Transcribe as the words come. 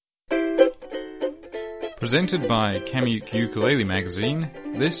Presented by Kamuk Ukulele Magazine,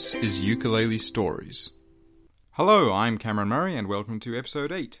 this is Ukulele Stories. Hello, I'm Cameron Murray and welcome to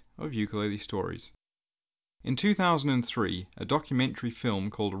episode 8 of Ukulele Stories. In 2003, a documentary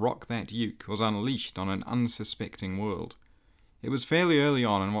film called Rock That Uke was unleashed on an unsuspecting world. It was fairly early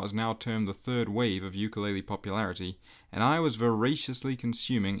on in what is now termed the third wave of ukulele popularity, and I was voraciously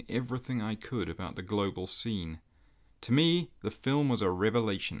consuming everything I could about the global scene. To me, the film was a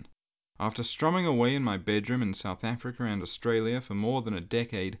revelation. After strumming away in my bedroom in South Africa and Australia for more than a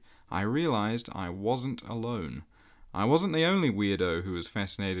decade, I realized I wasn't alone. I wasn't the only weirdo who was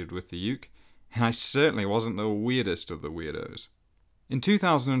fascinated with the uke, and I certainly wasn't the weirdest of the weirdos. In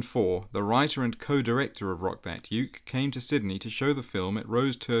 2004, the writer and co-director of Rock That Uke came to Sydney to show the film at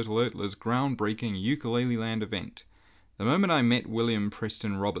Rose Turtle Ertler's groundbreaking Ukulele Land event. The moment I met William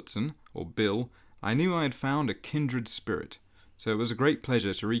Preston Robertson, or Bill, I knew I had found a kindred spirit. So it was a great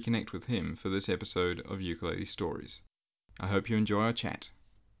pleasure to reconnect with him for this episode of Ukulele Stories. I hope you enjoy our chat.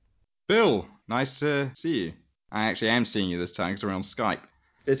 Bill, nice to see you. I actually am seeing you this time because we're on Skype.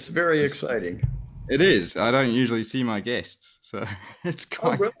 It's very exciting. It is. I don't usually see my guests, so it's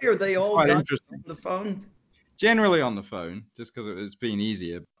quite, really? Are they all quite done interesting. on the phone? Generally on the phone, just because it's been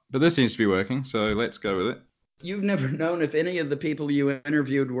easier. But this seems to be working, so let's go with it. You've never known if any of the people you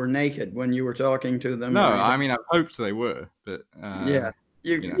interviewed were naked when you were talking to them? No, I mean, I hoped they were, but... yeah.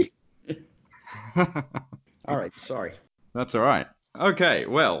 You know. All right, sorry. That's all right. Okay,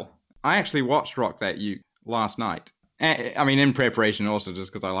 well, I actually watched Rock That Uke last night. I mean, in preparation also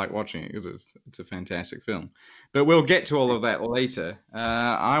just because I like watching it, because it's a fantastic film. But we'll get to all of that later.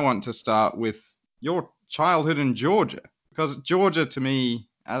 I want to start with your childhood in Georgia, because Georgia, to me,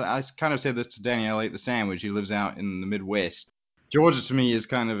 I kind of said this to Danielle Ate the Sandwich, who lives out in the Midwest. Georgia, to me, is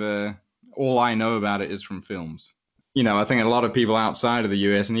kind of all I know about it is from films. You know, I think a lot of people outside of the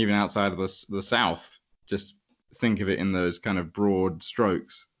US and even outside of the South just think of it in those kind of broad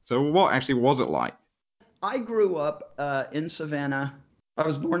strokes. So what actually was it like? I grew up in Savannah. I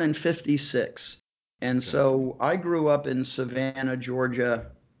was born in 56. And so I grew up in Savannah, Georgia.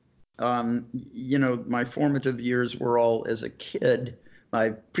 My formative years were all as a kid.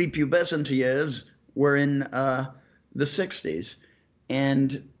 My prepubescent years were in the 60s.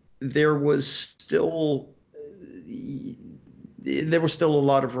 And there was still a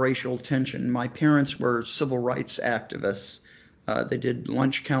lot of racial tension. My parents were civil rights activists. They did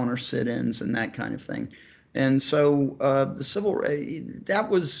lunch counter sit-ins and that kind of thing. And so that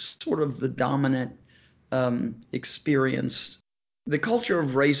was sort of the dominant experience. The culture of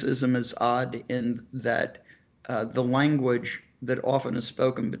racism is odd in that the language that often is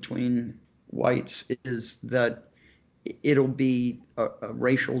spoken between whites is that it'll be a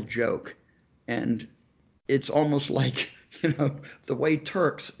racial joke. And it's almost like, the way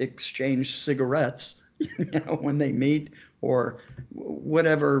Turks exchange cigarettes, when they meet, or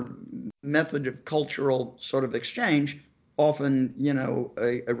whatever method of cultural sort of exchange, often,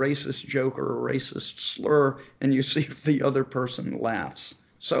 a racist joke or a racist slur, and you see if the other person laughs.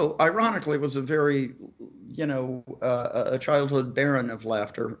 So ironically, it was a very, a childhood barren of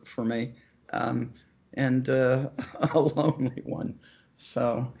laughter for me, and a lonely one.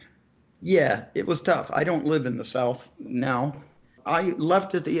 So yeah, it was tough. I don't live in the South now. I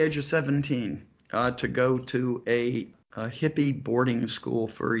left at the age of 17 to go to a hippie boarding school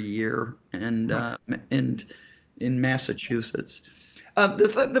for a year and in Massachusetts.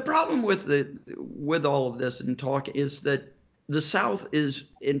 The problem with all of this and talk is that the South is,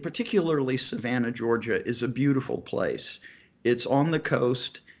 in particularly Savannah, Georgia, is a beautiful place. It's on the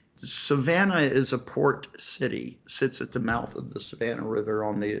coast. Savannah is a port city, sits at the mouth of the Savannah River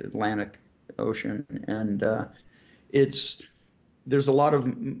on the Atlantic Ocean, and there's a lot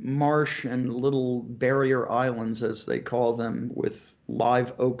of marsh and little barrier islands, as they call them, with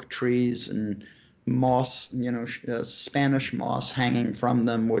live oak trees and moss, Spanish moss hanging from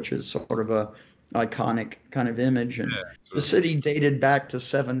them, which is sort of a iconic kind of image. And the city dated back to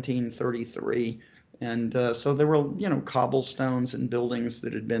 1733. And so there were, cobblestones and buildings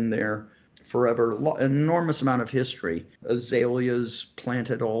that had been there forever. An enormous amount of history. Azaleas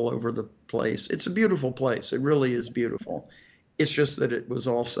planted all over the place. It's a beautiful place. It really is beautiful. It's just that it was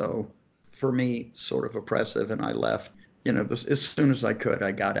also, for me, sort of oppressive, and I left. As soon as I could,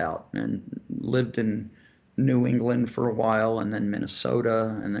 I got out and lived in New England for a while, and then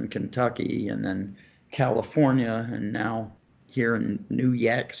Minnesota, and then Kentucky, and then California, and now here in New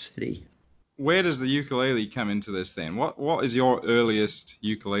Yak City. Where does the ukulele come into this then? What is your earliest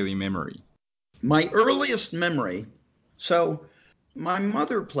ukulele memory? My earliest memory, so my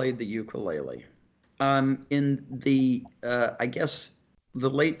mother played the ukulele in the, I guess, the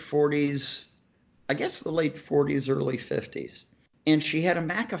late 40s. I guess the late 40s, early 50s. And she had a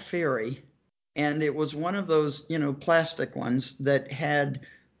Macaferry, and it was one of those, plastic ones that had,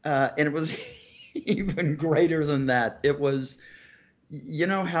 and it was even greater than that. It was,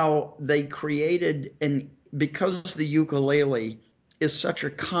 how they created, and because the ukulele is such a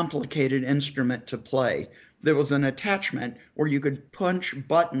complicated instrument to play, there was an attachment where you could punch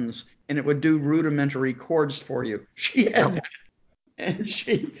buttons and it would do rudimentary chords for you. She had that, and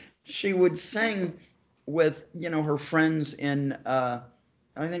she would sing with her friends in I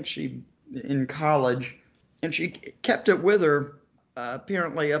think she in college, and she kept it with her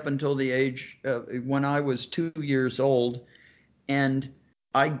apparently up until the age when I was 2 years old, and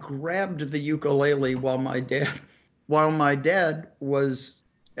I grabbed the ukulele while my dad was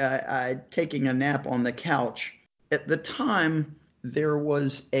taking a nap on the couch. At the time, there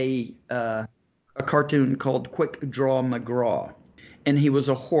was a cartoon called Quick Draw McGraw, and he was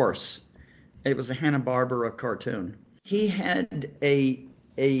a horse. It was a Hanna-Barbera cartoon. He had a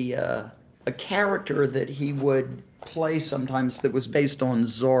character that he would play sometimes that was based on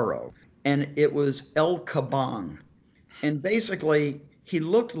Zorro, and it was El Kabong. And basically, he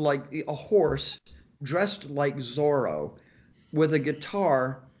looked like a horse dressed like Zorro with a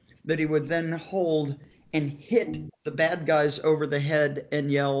guitar that he would then hold and hit the bad guys over the head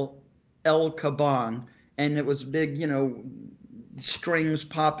and yell El Kabong. And it was big, strings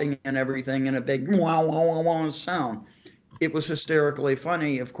popping and everything, and a big wow, wow, wow, wow sound. It was hysterically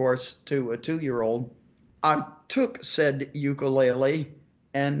funny, of course, to a 2 year old. I took said ukulele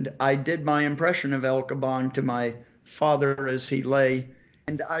and I did my impression of El Kabong to my father as he lay,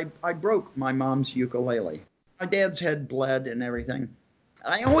 and I broke my mom's ukulele. My dad's head bled and everything.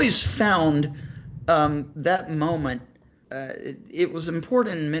 I always found that moment, it was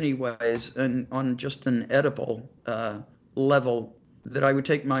important in many ways, and on just an Oedipal level, that I would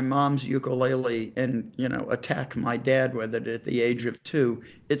take my mom's ukulele and attack my dad with it at the age of 2.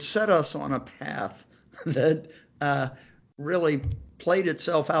 It set us on a path that really played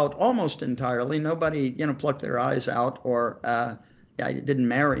itself out almost entirely. Nobody plucked their eyes out, or I didn't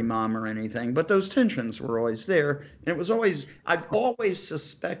marry mom or anything, but those tensions were always there. And I've always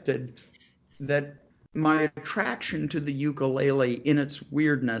suspected that my attraction to the ukulele in its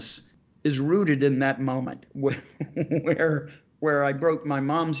weirdness is rooted in that moment where I broke my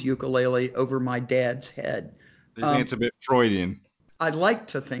mom's ukulele over my dad's head. Do you think it's a bit Freudian? I like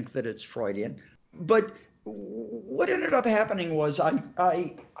to think that it's Freudian, but what ended up happening was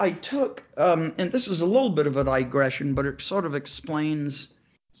I took, and this is a little bit of a digression, but it sort of explains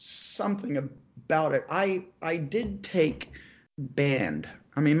something about it. I did take band.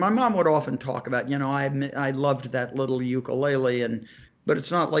 I mean, my mom would often talk about, I loved that little ukulele, but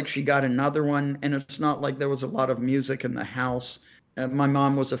it's not like she got another one, and it's not like there was a lot of music in the house. My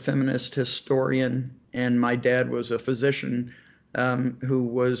mom was a feminist historian, and my dad was a physician who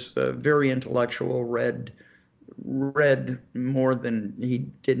was very intellectual, read more than he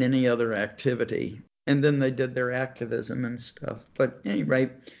did any other activity. And then they did their activism and stuff. But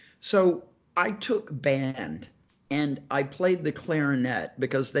anyway, so I took band and I played the clarinet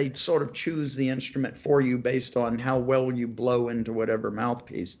because they sort of choose the instrument for you based on how well you blow into whatever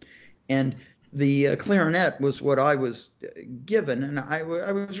mouthpiece. And the clarinet was what I was given, and I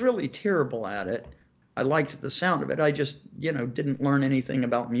was really terrible at it. I liked the sound of it. I just, didn't learn anything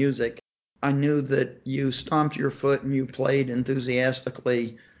about music. I knew that you stomped your foot and you played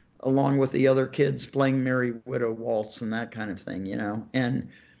enthusiastically along with the other kids playing Merry Widow Waltz and that kind of thing.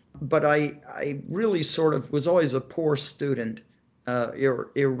 But I really sort of was always a poor student.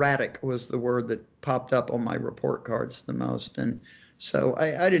 Erratic was the word that popped up on my report cards the most. And so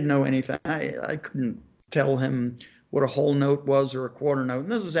I didn't know anything. I couldn't tell him what a whole note was or a quarter note.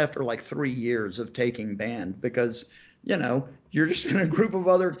 And this is after like 3 years of taking band because, you're just in a group of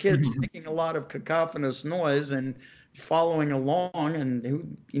other kids making a lot of cacophonous noise and following along, and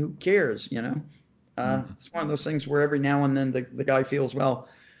who cares. It's one of those things where every now and then the guy feels, well,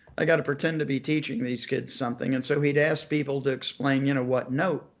 I got to pretend to be teaching these kids something. And so he'd ask people to explain, what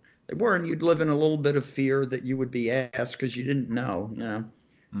note they were, and you'd live in a little bit of fear that you would be asked because you didn't know.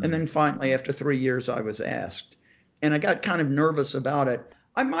 And then finally, after 3 years, I was asked. And I got kind of nervous about it.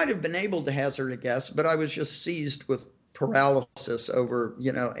 I might have been able to hazard a guess, but I was just seized with paralysis over,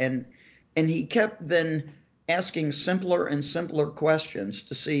 and he kept then asking simpler and simpler questions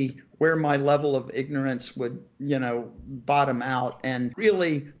to see where my level of ignorance would, bottom out. And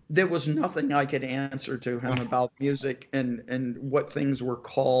really, there was nothing I could answer to him about music and what things were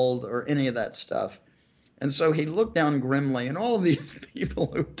called or any of that stuff. And so he looked down grimly, and all of these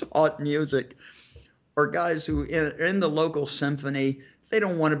people who taught music are guys who in the local symphony they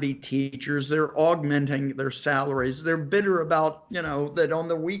don't want to be teachers. They're augmenting their salaries. They're bitter about, that on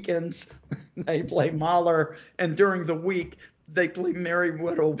the weekends they play Mahler, and during the week they play Merry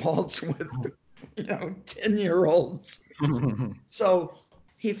Widow Waltz with, 10-year-olds. So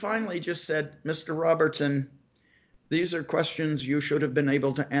he finally just said, Mr. Robertson, these are questions you should have been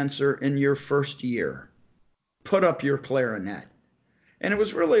able to answer in your first year. Put up your clarinet. And it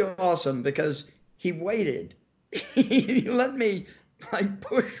was really awesome because he waited. He let me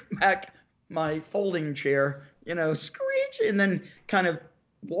push back my folding chair, screech, and then kind of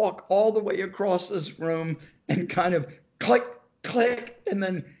walk all the way across this room and kind of click, click, and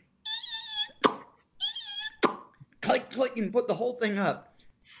then click, click, and put the whole thing up.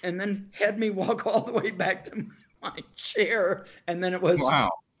 And then had me walk all the way back to my chair. And then it was, Wow.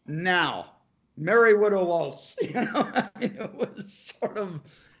 Now, Merry Widow Waltz.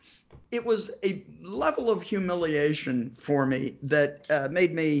 It was a level of humiliation for me that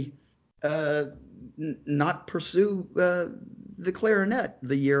made me not pursue the clarinet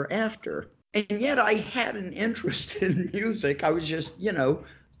the year after. And yet I had an interest in music. I was just,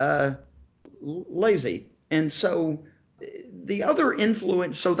 lazy. And so the other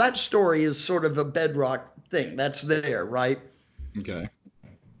influence, so that story is sort of a bedrock thing. That's there, right? Okay.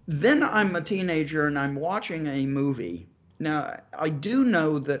 Then I'm a teenager and I'm watching a movie. Now, I do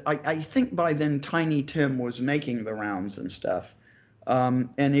know that I think by then Tiny Tim was making the rounds and stuff.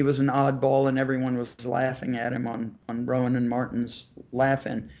 And he was an oddball and everyone was laughing at him on Rowan and Martin's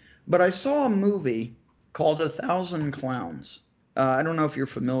Laugh-In. But I saw a movie called 1,000 Clowns. I don't know if you're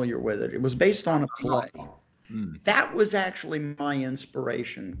familiar with it. It was based on a play. That was actually my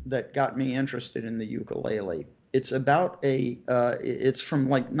inspiration that got me interested in the ukulele. It's about it's from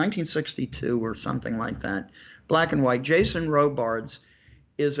like 1962 or something like that, black and white. Jason Robards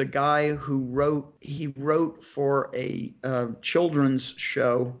is a guy who wrote for a children's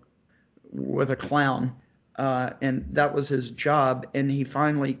show with a clown, and that was his job. And he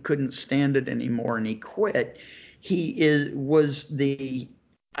finally couldn't stand it anymore, and he quit.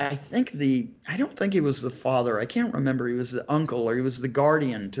 I don't think he was the father. I can't remember. He was the uncle or he was the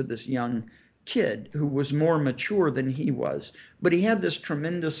guardian to this young kid who was more mature than he was. But he had this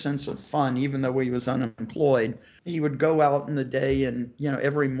tremendous sense of fun, even though he was unemployed. He would go out in the day and,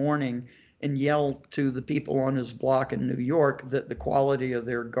 every morning and yell to the people on his block in New York that the quality of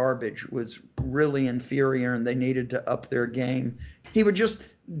their garbage was really inferior and they needed to up their game. He would just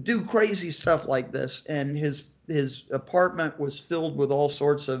do crazy stuff like this, and his apartment was filled with all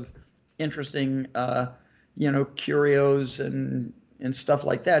sorts of interesting, curios and stuff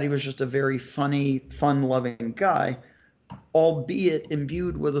like that. He was just a very funny, fun-loving guy, albeit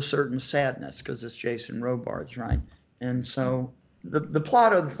imbued with a certain sadness because it's Jason Robards, right? And so the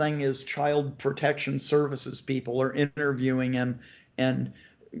plot of the thing is Child Protection Services people are interviewing him and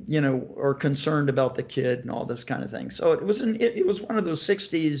are concerned about the kid and all this kind of thing. So it was one of those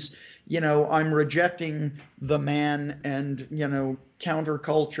 60s, I'm rejecting the man and,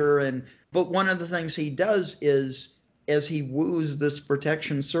 counterculture. But one of the things he does is, as he woos this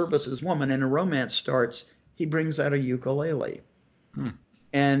protection services woman and a romance starts, he brings out a ukulele.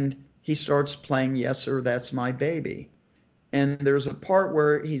 And he starts playing Yes Sir, That's My Baby. And there's a part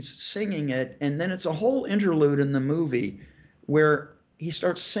where he's singing it, and then it's a whole interlude in the movie where he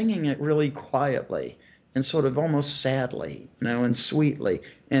starts singing it really quietly and sort of almost sadly, and sweetly.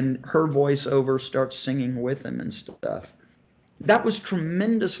 And her voiceover starts singing with him and stuff. That was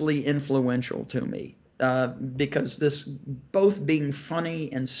tremendously influential to me because this, both being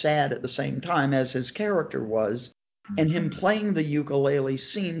funny and sad at the same time as his character was, and him playing the ukulele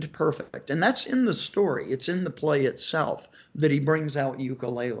seemed perfect. And that's in the story. It's in the play itself that he brings out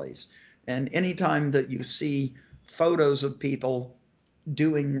ukuleles. And anytime that you see photos of people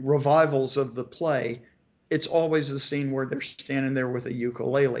doing revivals of the play, it's always the scene where they're standing there with a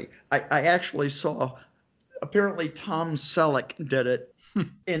ukulele. I actually saw, apparently Tom Selleck did it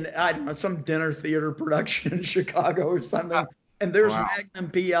in, I don't know, some dinner theater production in Chicago or something. And there's Magnum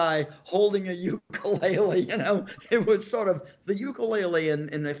PI holding a ukulele. It was sort of, the ukulele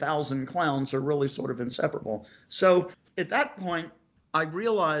and 1,000 Clowns are really sort of inseparable. So at that point, I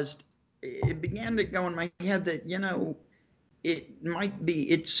realized, it began to go in my head that,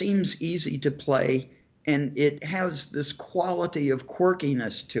 it seems easy to play, and it has this quality of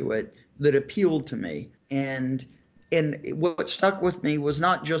quirkiness to it that appealed to me. And what stuck with me was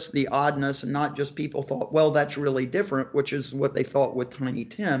not just the oddness and not just people thought, well, that's really different, which is what they thought with Tiny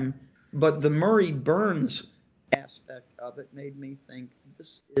Tim, but the Murray Burns aspect of it made me think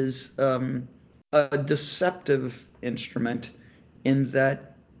this is a deceptive instrument in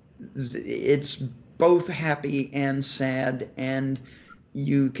that it's both happy and sad, and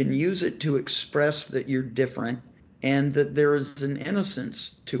you can use it to express that you're different and that there is an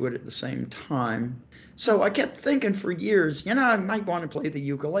innocence to it at the same time. So I kept thinking for years, I might want to play the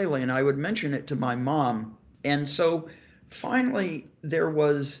ukulele, and I would mention it to my mom. And so finally, there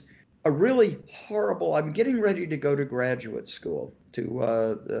was a really horrible. I'm getting ready to go to graduate school.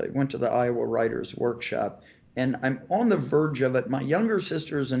 I went to the Iowa Writers Workshop, and I'm on the verge of it. My younger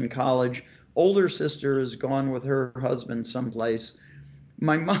sister's in college. Older sister is gone with her husband someplace.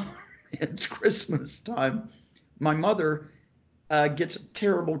 My mom, it's Christmas time. My mother gets a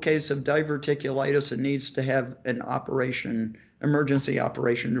terrible case of diverticulitis and needs to have an emergency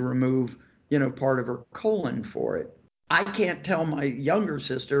operation to remove, part of her colon for it. I can't tell my younger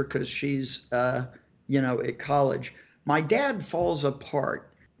sister because she's, at college. My dad falls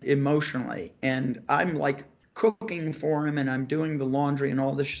apart emotionally, and I'm like cooking for him, and I'm doing the laundry and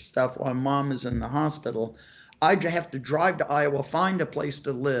all this stuff while mom is in the hospital. I have to drive to Iowa, find a place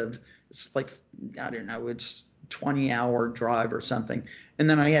to live. It's like, I don't know, it's 20-hour drive or something. And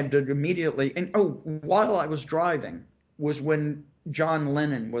then I had to immediately, and while I was driving was when John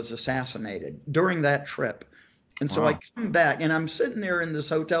Lennon was assassinated during that trip. And so I Wow. come back and I'm sitting there in this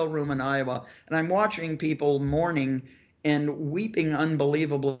hotel room in Iowa and I'm watching people mourning and weeping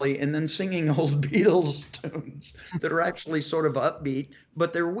unbelievably and then singing old Beatles tunes that are actually sort of upbeat,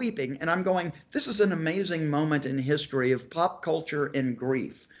 but they're weeping. And I'm going, this is an amazing moment in history of pop culture and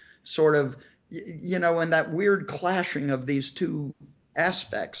grief, sort of, and that weird clashing of these two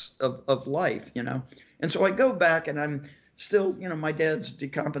aspects of life. And so I go back and I'm still, my dad's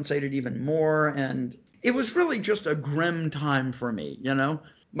decompensated even more. And it was really just a grim time for me.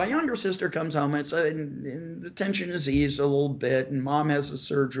 My younger sister comes home and the tension is eased a little bit, and mom has the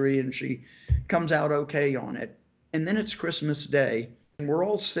surgery and she comes out okay on it. And then it's Christmas Day, and we're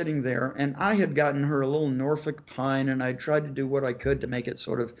all sitting there, and I had gotten her a little Norfolk pine, and I tried to do what I could to make it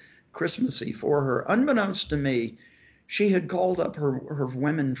sort of Christmassy for her. Unbeknownst to me, she had called up her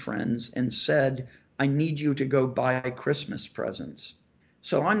women friends and said, I need you to go buy Christmas presents.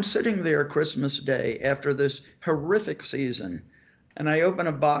 So I'm sitting there Christmas Day after this horrific season, and I open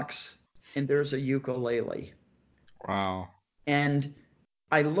a box and there's a ukulele. Wow. And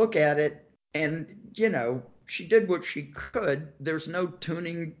I look at it and, she did what she could. There's no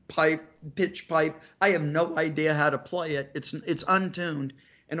tuning pipe, pitch pipe. I have no idea how to play it. It's untuned.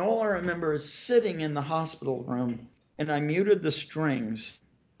 And all I remember is sitting in the hospital room and I muted the strings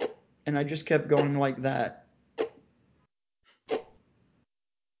and I just kept going like that.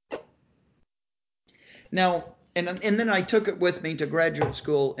 Now, and then I took it with me to graduate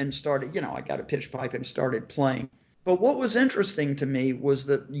school and started, I got a pitch pipe and started playing. But what was interesting to me was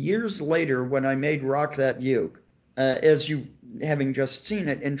that years later, when I made Rock That Uke, as you having just seen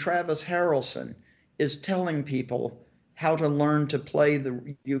it, and Travis Harrelson is telling people how to learn to play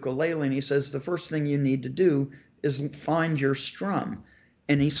the ukulele, and he says the first thing you need to do is find your strum,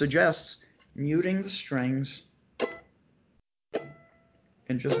 and he suggests muting the strings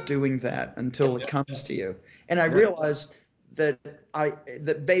and just doing that until it comes to you. And I Yeah. realized that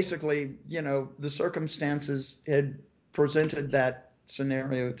that basically, the circumstances had presented that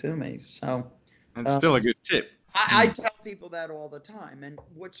scenario to me. So It's um, still a good tip. I Mm. tell people that all the time. And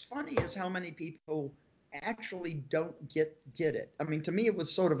what's funny is how many people actually don't get it. I mean, to me, it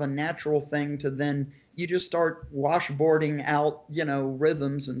was sort of a natural thing to then you just start washboarding out,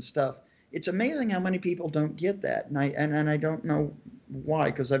 rhythms and stuff. It's amazing how many people don't get that, and I don't know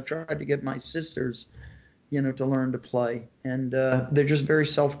why, because I've tried to get my sisters, to learn to play, and they're just very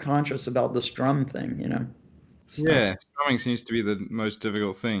self-conscious about the strum thing. So. Yeah, strumming seems to be the most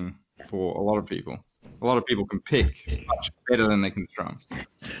difficult thing for a lot of people. A lot of people can pick much better than they can strum.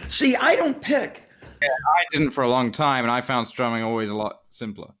 See, I don't pick. I didn't for a long time, and I found strumming always a lot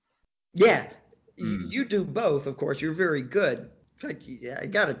simpler. Yeah, Mm. you do both, of course. You're very good. In fact, I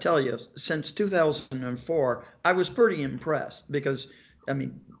got to tell you, since 2004, I was pretty impressed because, I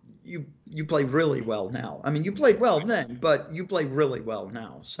mean, you play really well now. I mean, you played well then, but you play really well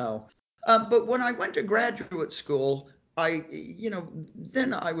now. So, but when I went to graduate school,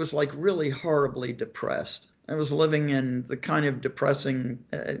 then I was like really horribly depressed. I was living in the kind of depressing,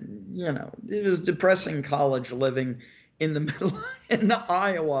 it was depressing college living in the middle in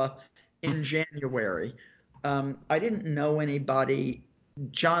Iowa in January. I didn't know anybody.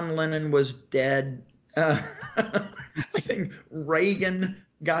 John Lennon was dead. I think Reagan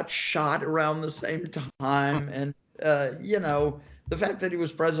got shot around the same time, and the fact that he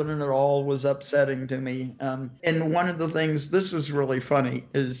was president at all was upsetting to me. And one of the things, this was really funny,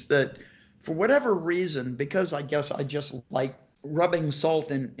 is that for whatever reason, because I guess I just like rubbing salt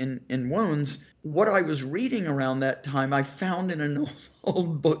in wounds, what I was reading around that time, I found in an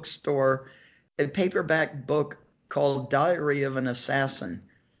old bookstore a paperback book called Diary of an Assassin.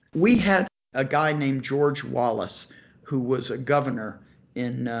 We had a guy named George Wallace, who was a governor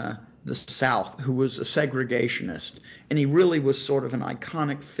in the South, who was a segregationist. And he really was sort of an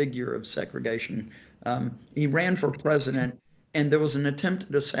iconic figure of segregation. He ran for president, and there was an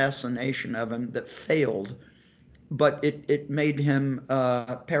attempted assassination of him that failed, but it made him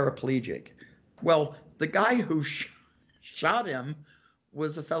paraplegic. Well, the guy who shot him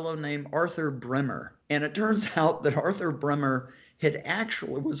was a fellow named Arthur Bremer. And it turns out that Arthur Bremer had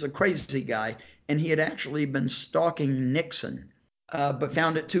actually was a crazy guy, and he had actually been stalking Nixon, but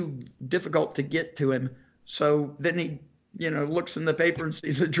found it too difficult to get to him. So then he, looks in the paper and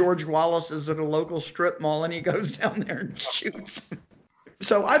sees that George Wallace is at a local strip mall, and he goes down there and shoots him.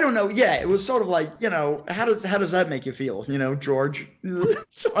 So I don't know. Yeah, it was sort of like, how does that make you feel? George,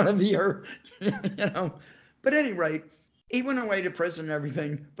 sort of your, But at any rate, he went away to prison and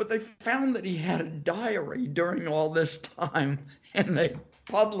everything. But they found that he had a diary during all this time, and they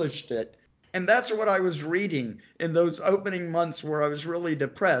published it. And that's what I was reading in those opening months where I was really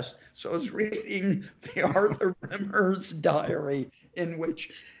depressed. So I was reading the Arthur Rimmer's diary, in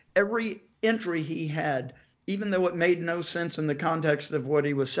which every entry he had, even though it made no sense in the context of what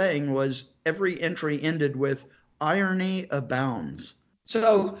he was saying, was every entry ended with irony abounds.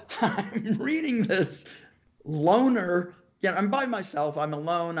 So I'm reading this loner. I'm by myself. I'm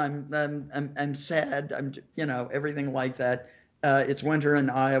alone. I'm sad. Everything like that. It's winter in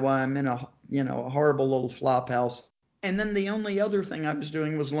Iowa. I'm in a horrible little flop house. And then the only other thing I was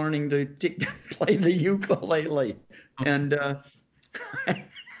doing was learning to play the ukulele. And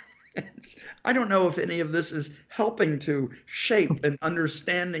I don't know if any of this is helping to shape an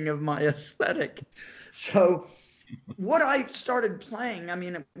understanding of my aesthetic. So what I started playing, I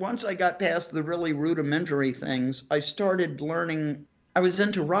mean, once I got past the really rudimentary things, I started learning. I was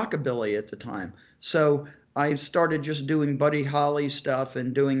into rockabilly at the time. So I started just doing Buddy Holly stuff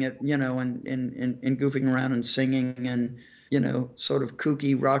and doing it, and goofing around and singing and, sort of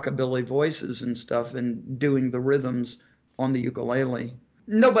kooky rockabilly voices and stuff and doing the rhythms on the ukulele.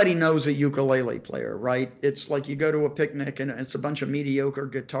 Nobody knows a ukulele player, right? It's like you go to a picnic and it's a bunch of mediocre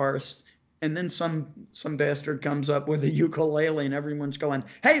guitarists, and then some bastard comes up with a ukulele and everyone's going,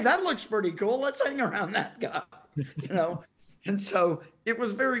 "Hey, that looks pretty cool. Let's hang around that guy," you know. And so it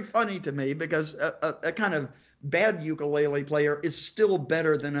was very funny to me because a kind of bad ukulele player is still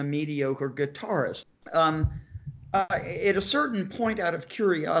better than a mediocre guitarist. At a certain point, out of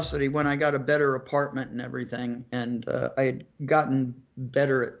curiosity, when I got a better apartment and everything, and I had gotten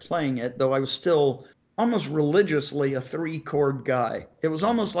better at playing it, though I was still almost religiously a three-chord guy. It was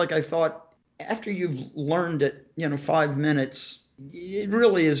almost like I thought after you've learned it, 5 minutes, it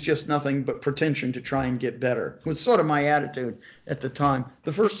really is just nothing but pretension to try and get better. It was sort of my attitude at the time.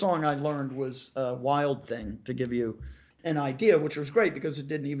 The first song I learned was Wild Thing, to give you an idea, which was great because it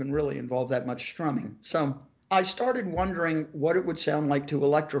didn't even really involve that much strumming. So I started wondering what it would sound like to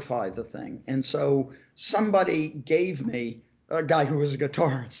electrify the thing. And so somebody gave me, a guy who was a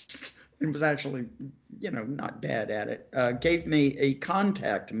guitarist and was actually, not bad at it, gave me a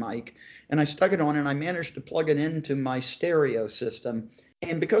contact mic, and I stuck it on and I managed to plug it into my stereo system.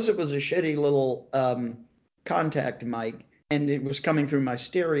 And because it was a shitty little contact mic and it was coming through my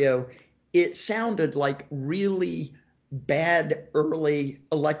stereo, it sounded like really bad early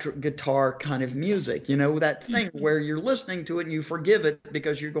electric guitar kind of music, that thing where you're listening to it and you forgive it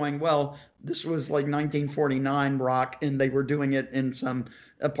because you're going, well, this was like 1949 rock and they were doing it in some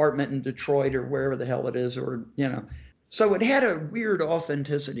apartment in Detroit or wherever the hell it is, or so it had a weird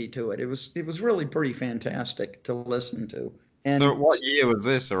authenticity to it. It was really pretty fantastic to listen to. So And what year was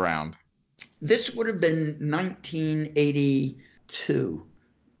this around? this would have been 1982.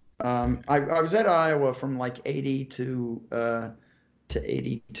 I was at Iowa from like 80 to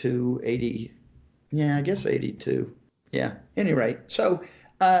 82, 80. Yeah, I guess 82. Yeah. Any rate, so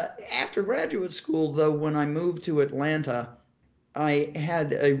after graduate school, though, when I moved to Atlanta, I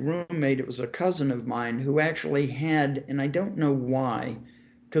had a roommate. It was a cousin of mine who actually had, and I don't know why,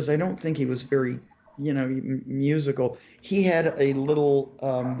 because I don't think he was very, musical. He had a little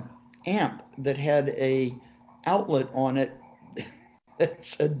amp that had a outlet on it that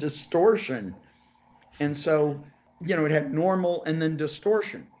said distortion. And so, it had normal and then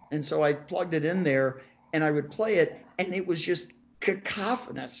distortion. And so I plugged it in there and I would play it, and it was just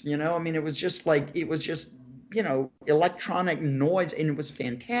cacophonous, I mean, it was just like, it was just electronic noise, and it was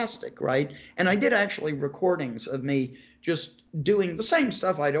fantastic, right? And I did actually recordings of me just doing the same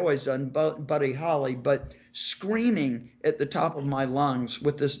stuff I'd always done, Buddy Holly, but screaming at the top of my lungs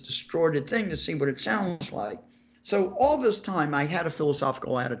with this distorted thing to see what it sounds like. So all this time, I had a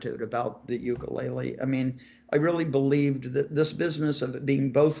philosophical attitude about the ukulele. I mean, I really believed that this business of it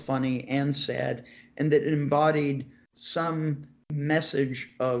being both funny and sad, and that it embodied some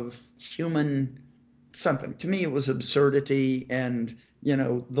message of human something. To me, it was absurdity and,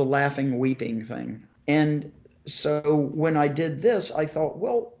 the laughing, weeping thing. And so when I did this, I thought,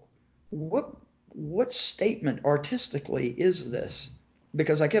 well, what statement artistically is this?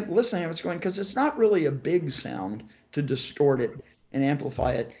 Because I kept listening, I was going, because it's not really a big sound to distort it and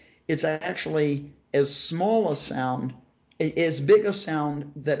amplify it. It's actually as small a sound, as big a sound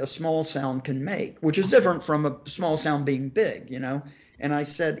that a small sound can make, which is different from a small sound being big. And I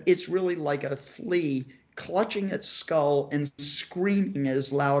said, it's really like a flea clutching its skull and screaming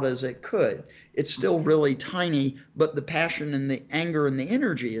as loud as it could. It's still really tiny, but the passion and the anger and the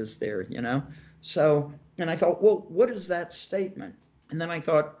energy is there. So, and I thought, well, what is that statement? And then I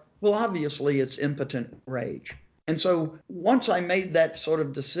thought, well, obviously it's impotent rage. And so once I made that sort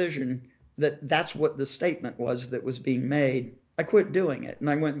of decision that that's what the statement was that was being made, I quit doing it. And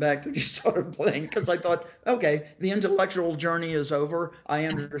I went back to just sort of playing because I thought, okay, the intellectual journey is over. I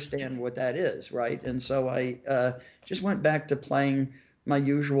understand what that is, right? And so I just went back to playing my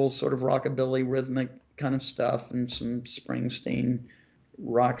usual sort of rockabilly rhythmic kind of stuff and some Springsteen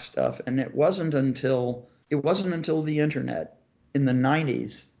rock stuff. And it wasn't until the internet in the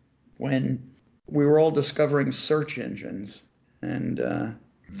 90s when we were all discovering search engines and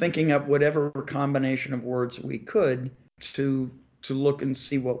thinking up whatever combination of words we could to look and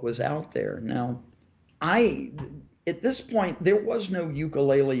see what was out there. Now, I at this point there was no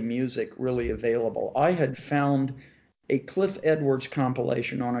ukulele music really available. I had found a Cliff Edwards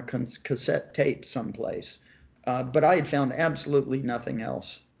compilation on a cassette tape someplace, but I had found absolutely nothing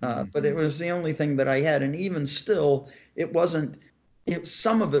else. But it was the only thing that I had, and even still, it wasn't.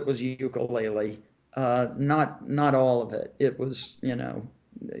 Some of it was ukulele, not all of it. It was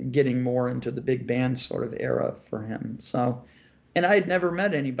getting more into the big band sort of era for him. So, and I had never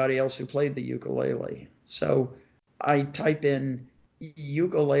met anybody else who played the ukulele. So I type in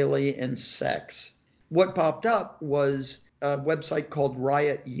ukulele and sex. What popped up was a website called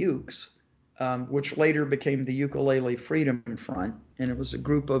Riot Ukes, which later became the Ukulele Freedom Front, and it was a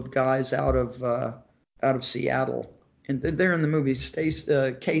group of guys out of Seattle. And they're in the movie.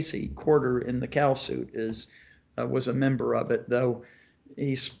 Casey Corder in the cow suit was a member of it, though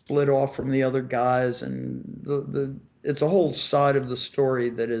he split off from the other guys, and it's a whole side of the story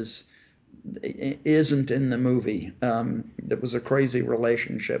that isn't in the movie. That was a crazy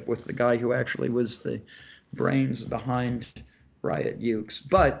relationship with the guy who actually was the brains behind Riot Ukes.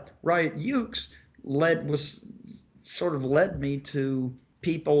 But Riot Ukes led me to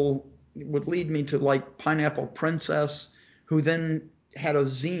people, would lead me to like Pineapple Princess, who then had a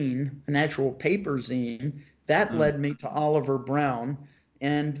zine, an actual paper zine that led me to Oliver Brown.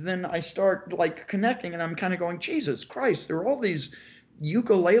 And then I start like connecting, and I'm kind of going, Jesus Christ, there are all these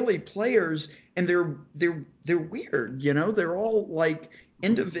ukulele players, and they're weird, they're all like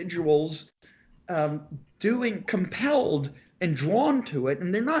individuals doing compelled and drawn to it,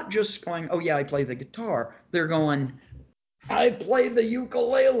 and they're not just going, oh yeah, I play the guitar. They're going, I play the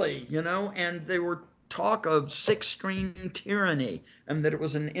ukulele, and they were talk of six-string tyranny, and that it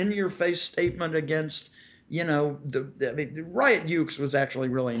was an in-your-face statement against, the Riot Ukes was actually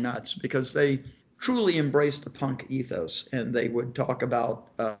really nuts because they truly embraced the punk ethos, and they would talk about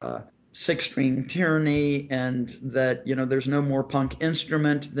six-string tyranny, and that there's no more punk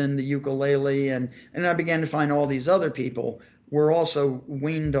instrument than the ukulele, and I began to find all these other people were also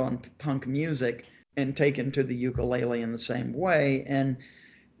weaned on punk music and taken to the ukulele in the same way. And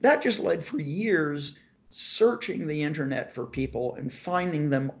that just led for years searching the internet for people and finding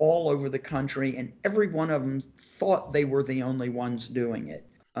them all over the country, and every one of them thought they were the only ones doing it.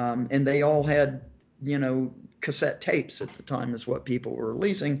 And they all had, cassette tapes at the time is what people were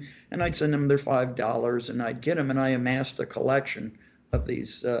releasing, and I'd send them their $5 and I'd get them, and I amassed a collection of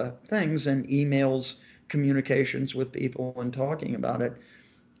these things and emails, communications with people and talking about it.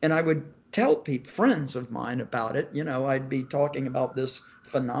 And I would tell people, friends of mine about it. I'd be talking about this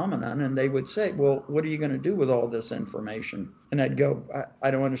phenomenon, and they would say, well, what are you going to do with all this information? And I'd go,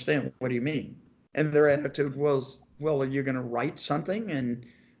 I don't understand. What do you mean? And their attitude was, well, are you going to write something?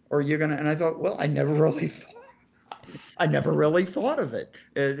 Or you're going to, and I thought, well, I never really thought of it.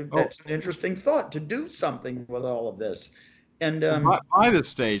 Oh, That's an interesting thought, to do something with all of this. And Well, by this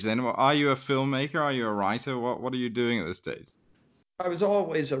stage, then, are you a filmmaker? Are you a writer? What are you doing at this stage? I was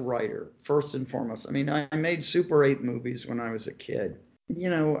always a writer, first and foremost. I mean, I made Super 8 movies when I was a kid.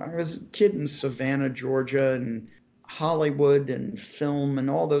 I was a kid in Savannah, Georgia, and Hollywood and film and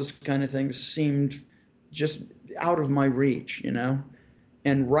all those kind of things seemed just out of my reach.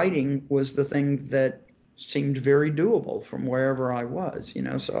 And writing was the thing that seemed very doable from wherever I was.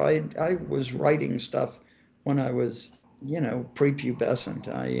 So I was writing stuff when I was prepubescent.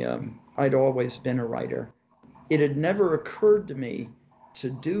 I'd always been a writer. It had never occurred to me to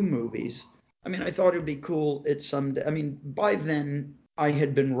do movies. I mean, I thought it'd be cool at some. I mean, by then I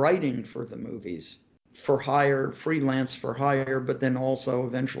had been writing for the movies for hire, freelance for hire, but then also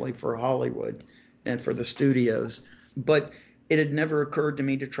eventually for Hollywood and for the studios. But it had never occurred to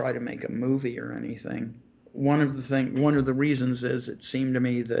me to try to make a movie or anything. One of the reasons is it seemed to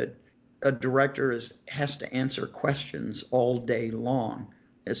me that a director has to answer questions all day long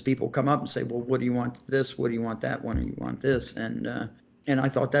as people come up and say, well, what do you want this? What do you want that? What do you want this? And I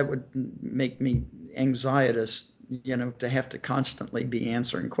thought that would make me anxietous, to have to constantly be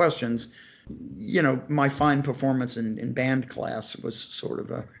answering questions. My fine performance in band class was sort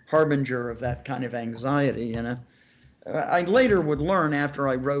of a harbinger of that kind of anxiety. I later would learn after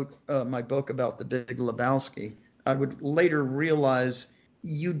I wrote my book about the Big Lebowski, I would later realize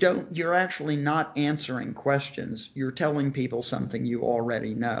you're actually not answering questions. You're telling people something you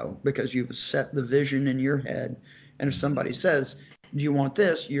already know because you've set the vision in your head. And if somebody says, do you want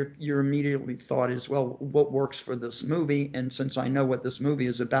this? Your immediately thought is, well, what works for this movie? And since I know what this movie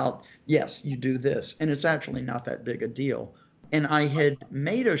is about, yes, you do this. And it's actually not that big a deal. And I had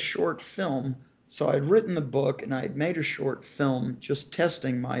made a short film. So I'd written the book and I had made a short film just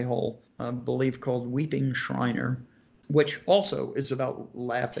testing my whole belief called Weeping Shriner, which also is about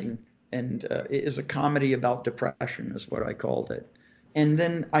laughing and is a comedy about depression, is what I called it. And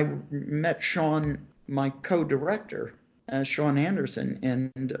then I met Sean, my co-director, Sean Anderson,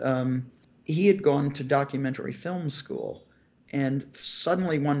 and he had gone to documentary film school. And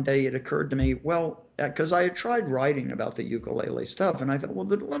suddenly one day it occurred to me, well, because I had tried writing about the ukulele stuff, and I thought, well,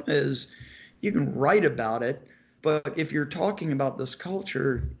 the dilemma is you can write about it, but if you're talking about this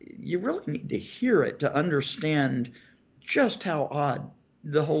culture, you really need to hear it to understand just how odd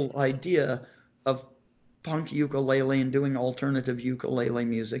the whole idea of punk ukulele and doing alternative ukulele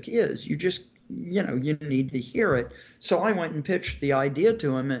music is. You need to hear it. So I went and pitched the idea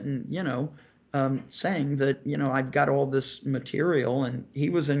to him and saying that, I've got all this material, and he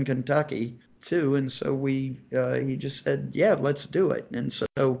was in Kentucky too. And so he just said, yeah, let's do it. And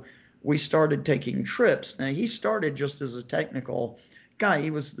so we started taking trips. Now, he started just as a technical guy.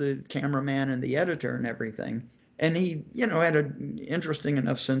 He was the cameraman and the editor and everything. And he had an interesting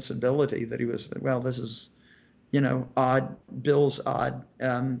enough sensibility that he was, well, this is odd. Bill's odd.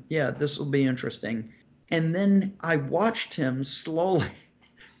 Yeah, this will be interesting. And then I watched him slowly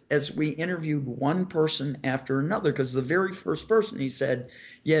as we interviewed one person after another, because the very first person he said,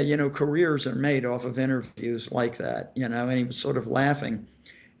 yeah, careers are made off of interviews like that, and he was sort of laughing.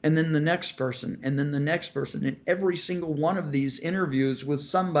 And then the next person, and then the next person. And every single one of these interviews was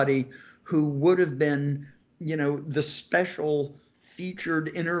somebody who would have been the special featured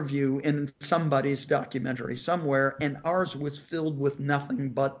interview in somebody's documentary somewhere. And ours was filled with nothing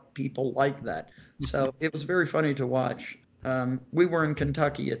but people like that. So it was very funny to watch. We were in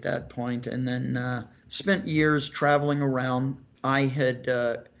Kentucky at that point, and then spent years traveling around. I had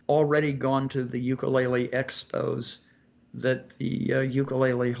already gone to the ukulele expos that the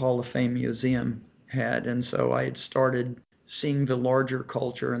Ukulele Hall of Fame Museum had. And so I had started seeing the larger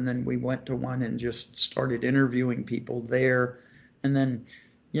culture, and then we went to one and just started interviewing people there. And then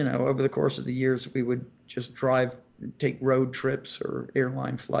over the course of the years, we would just take road trips or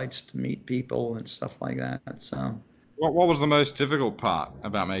airline flights to meet people and stuff like that. So, What was the most difficult part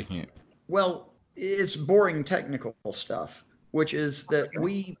about making it? well, it's boring technical stuff, which is that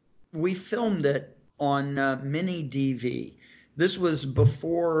we filmed it on mini DV. This was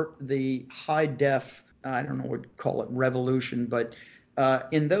before the high def, I don't know what to call it, revolution, but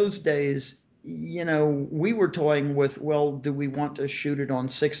in those days, we were toying with, well, do we want to shoot it on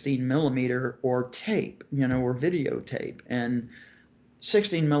 16 millimeter or tape, or videotape? And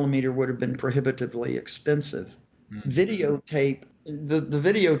 16 millimeter would have been prohibitively expensive. Videotape, the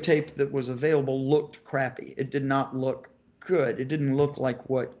videotape that was available looked crappy. It did not look good. It didn't look like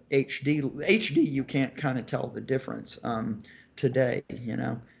what HD you can't kind of tell the difference today.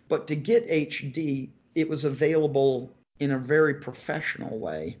 But to get HD, it was available in a very professional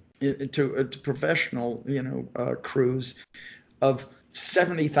way to professional crews of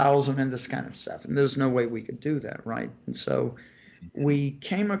 70,000 and this kind of stuff. And there's no way we could do that, right? And so we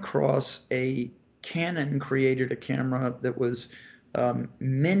came across Canon created a camera that was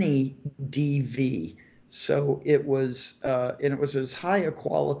mini DV. So and it was as high a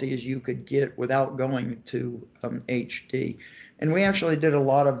quality as you could get without going to HD. And we actually did a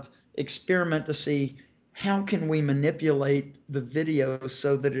lot of experiment to see how can we manipulate the video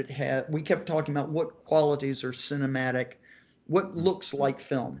so that we kept talking about what qualities are cinematic, what looks like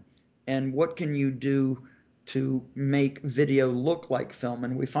film, and what can you do to make video look like film.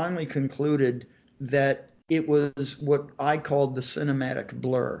 And we finally concluded that it was what I called the cinematic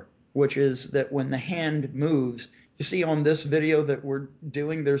blur, which is that when the hand moves, you see on this video that we're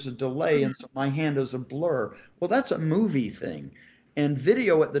doing, there's a delay, and so my hand is a blur. Well, that's a movie thing. And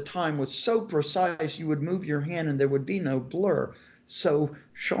video at the time was so precise, you would move your hand and there would be no blur. So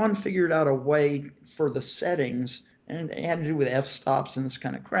Sean figured out a way for the settings, and it had to do with f-stops and this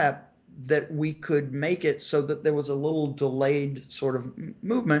kind of crap, that we could make it so that there was a little delayed sort of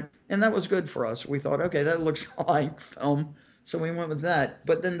movement, and that was good for us. We thought, okay, that looks like film, so we went with that.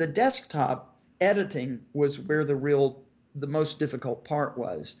 But then the desktop editing was where the most difficult part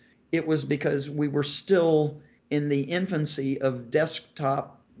was. It was because we were still in the infancy of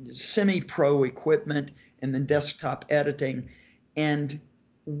desktop semi-pro equipment and then desktop editing, and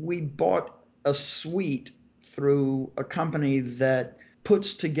we bought a suite through a company that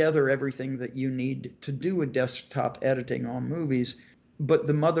puts together everything that you need to do a desktop editing on movies, but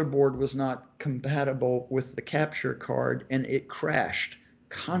the motherboard was not compatible with the capture card and it crashed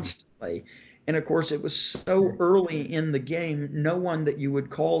constantly. And of course, it was so early in the game, no one that you would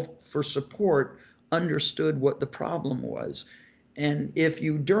call for support understood what the problem was. And if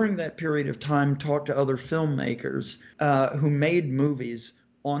you, during that period of time, talk to other filmmakers who made movies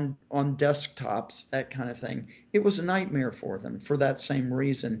on desktops, that kind of thing, it was a nightmare for them for that same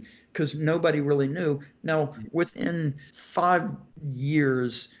reason, because nobody really knew. Now, within 5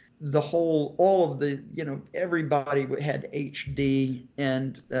 years, all of the, everybody had HD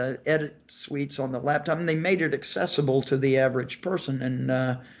and edit suites on the laptop, and they made it accessible to the average person. And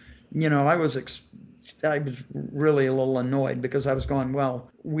I was really a little annoyed because I was going, well,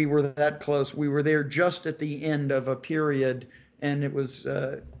 we were that close. We were there just at the end of a period, and it was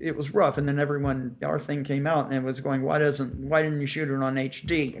rough. And then our thing came out, and it was going, why didn't you shoot it on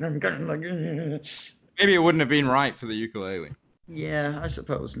HD? And I'm kind of like, maybe it wouldn't have been right for the ukulele. Yeah, I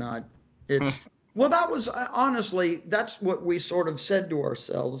suppose not. Well, that was honestly, that's what we sort of said to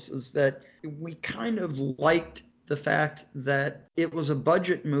ourselves, is that we kind of liked the fact that it was a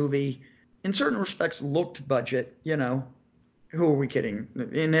budget movie. In certain respects, looked budget. Who are we kidding?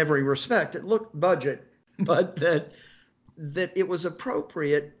 In every respect, it looked budget, but that it was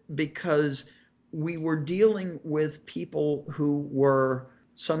appropriate because we were dealing with people who were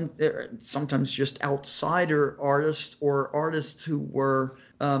sometimes just outsider artists, or artists who were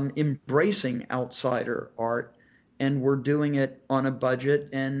embracing outsider art and were doing it on a budget,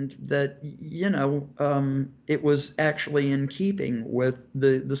 and that it was actually in keeping with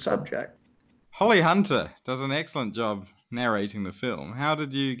the subject. Holly Hunter does an excellent job narrating the film. How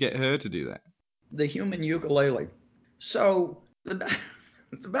did you get her to do that? The human ukulele. So the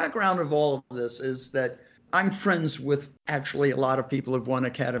background of all of this is that I'm friends with actually a lot of people who've won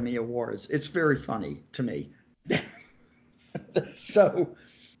Academy Awards. It's very funny to me. So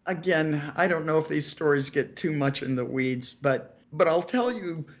again, I don't know if these stories get too much in the weeds, but I'll tell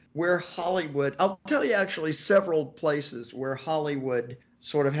you I'll tell you actually several places where Hollywood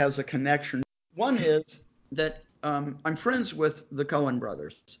sort of has a connection. One is that I'm friends with the Coen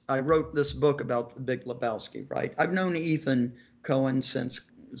brothers. I wrote this book about the Big Lebowski, right? I've known Ethan Coen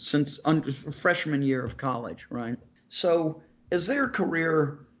since freshman year of college, right? So as their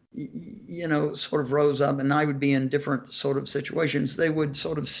career, sort of rose up, and I would be in different sort of situations, they would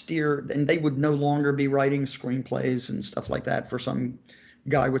sort of steer, and they would no longer be writing screenplays and stuff like that for some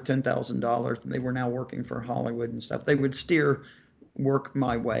guy with $10,000. They were now working for Hollywood and stuff. They would steer work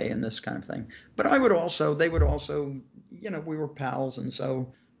my way and this kind of thing. But they would also, we were pals, and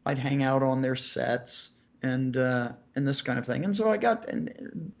so I'd hang out on their sets and this kind of thing. And so I got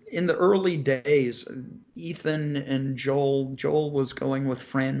in the early days, Ethan and Joel was going with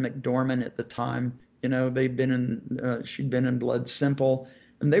Fran McDormand at the time. She'd been in Blood Simple,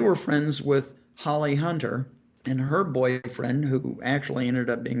 and they were friends with Holly Hunter and her boyfriend, who actually ended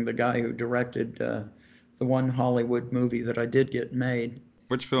up being the guy who directed the one Hollywood movie that I did get made.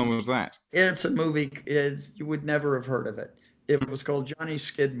 Which film was that? It's a movie. You would never have heard of it. It was called Johnny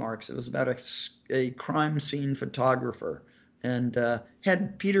Skid Marks. It was about a crime scene photographer and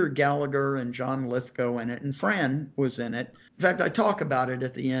had Peter Gallagher and John Lithgow in it, and Fran was in it. In fact, I talk about it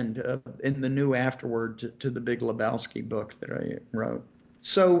at the end in the new afterword to the Big Lebowski book that I wrote.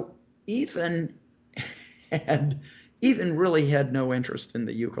 So Ethan really had no interest in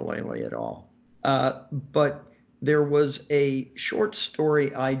the ukulele at all. But there was a short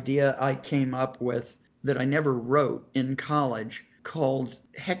story idea I came up with that I never wrote in college called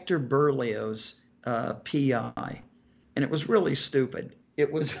Hector Berlioz P.I. And it was really stupid.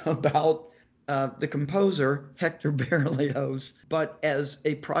 It was about the composer Hector Berlioz, but as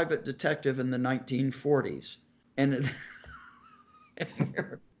a private detective in the 1940s. And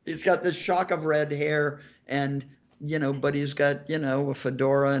he's got this shock of red hair and but he's got a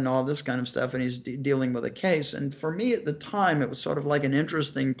fedora and all this kind of stuff, and he's dealing with a case. And for me at the time, it was sort of like an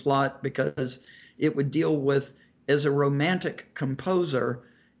interesting plot because it would deal with, as a romantic composer,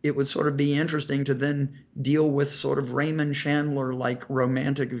 it would sort of be interesting to then deal with sort of Raymond Chandler like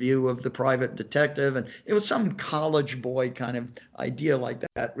romantic view of the private detective. And it was some college boy kind of idea like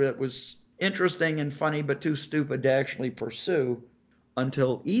that. It was interesting and funny, but too stupid to actually pursue,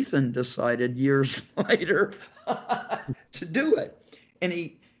 until Ethan decided years later to do it. And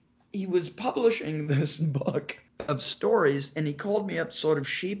he was publishing this book of stories, and he called me up sort of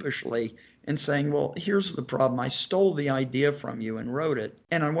sheepishly and saying, well, here's the problem. I stole the idea from you and wrote it,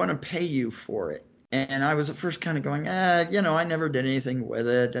 and I want to pay you for it. And I was at first kind of going, I never did anything with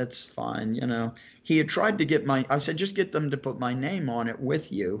it. That's fine. He had tried to get I said, just get them to put my name on it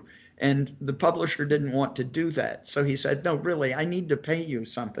with you. And the publisher didn't want to do that. So he said, no, really, I need to pay you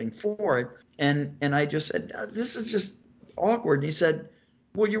something for it. And I just said, this is just awkward. And he said,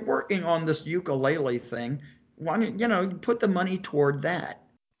 well, you're working on this ukulele thing. Why don't you put the money toward that?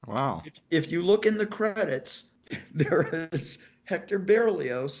 Wow. If you look in the credits, there is Hector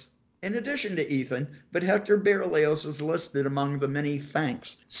Berlioz, in addition to Ethan, but Hector Berlioz is listed among the many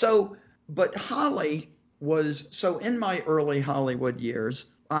thanks. But Holly so in my early Hollywood years,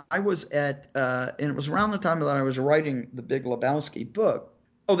 I was and it was around the time that I was writing the Big Lebowski book.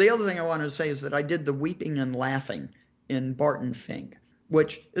 Oh, the other thing I wanted to say is that I did the weeping and laughing in Barton Fink,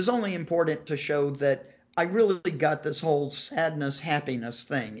 which is only important to show that I really got this whole sadness, happiness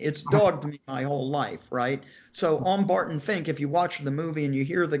thing. It's dogged me my whole life, right? So on Barton Fink, if you watch the movie and you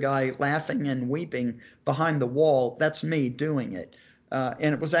hear the guy laughing and weeping behind the wall, that's me doing it.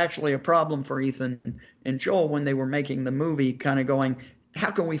 And it was actually a problem for Ethan and Joel when they were making the movie, kind of going, how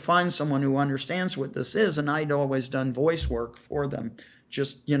can we find someone who understands what this is? And I'd always done voice work for them,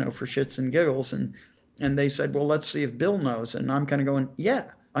 just, for shits and giggles. And they said, well, let's see if Bill knows. And I'm kind of going, yeah,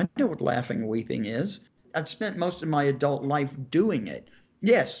 I know what laughing and weeping is. I've spent most of my adult life doing it.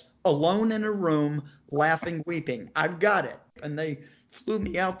 Yes, alone in a room, laughing, weeping. I've got it. And they flew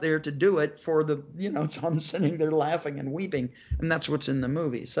me out there to do it for so I'm sitting there laughing and weeping. And that's what's in the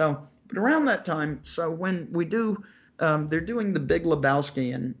movie. So, but around that time, so when we do, they're doing the Big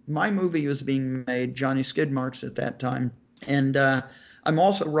Lebowski, and my movie was being made, Johnny Skidmarks at that time. And I'm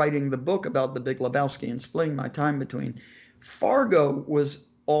also writing the book about the Big Lebowski and splitting my time between. Fargo was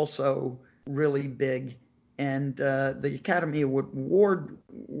also really big, and the Academy Award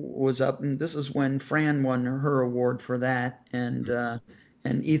was up, and this is when Fran won her award for that, and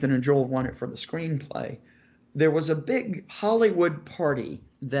Ethan and Joel won it for the screenplay. There was a big Hollywood party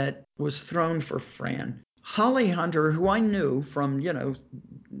that was thrown for Fran. Holly Hunter, who I knew from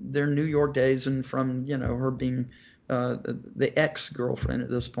their New York days and from her being the ex-girlfriend at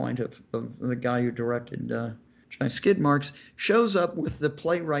this point of the guy who directed Johnny Skidmarks, shows up with the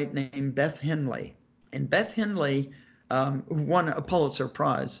playwright named Beth Henley. And Beth Henley, who won a Pulitzer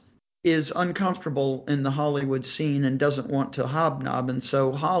Prize, is uncomfortable in the Hollywood scene and doesn't want to hobnob. And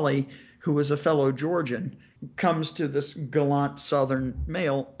so Holly, who is a fellow Georgian, comes to this gallant Southern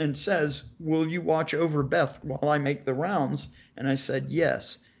male and says, will you watch over Beth while I make the rounds? And I said,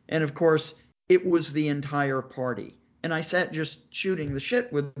 yes. And of course, it was the entire party. And I sat just shooting the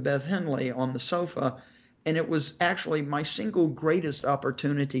shit with Beth Henley on the sofa. And it was actually my single greatest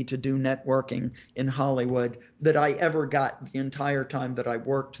opportunity to do networking in Hollywood that I ever got the entire time that I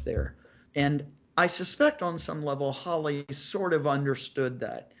worked there. And I suspect on some level, Holly sort of understood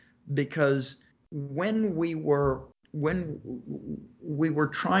that, because when we were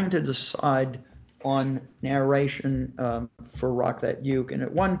trying to decide on narration for Rock That Uke, and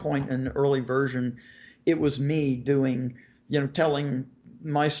at one point in the early version, it was me doing, telling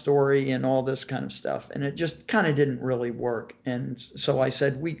my story and all this kind of stuff, and it just kind of didn't really work. And so I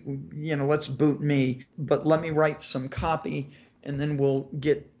said, let's boot me, but let me write some copy, and then we'll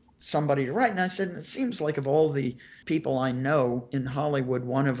get somebody to write. And I said, it seems like of all the people I know in Hollywood,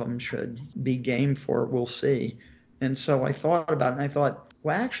 one of them should be game for it. We'll see. And so I thought about it, and I thought,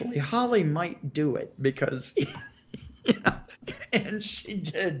 well, actually, Holly might do it because, you know, and she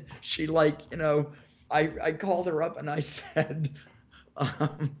did. She I called her up and I said,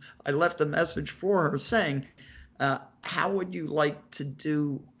 I left a message for her saying, how would you like to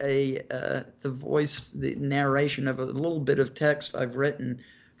do the narration of a little bit of text I've written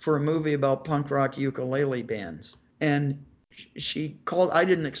for a movie about punk rock ukulele bands? And she called. I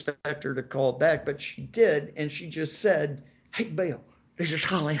didn't expect her to call back, but she did, and she just said, "Hey, Bill, this is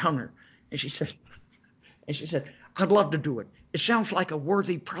Holly Hunter," and she said, "I'd love to do it. It sounds like a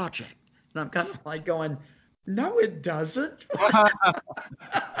worthy project." And I'm kind of like going, "No, it doesn't."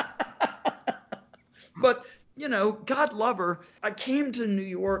 But, God love her. I came to New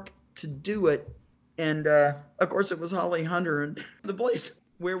York to do it. And of course, it was Holly Hunter. And the place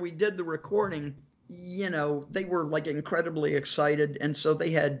where we did the recording, they were like incredibly excited. And so they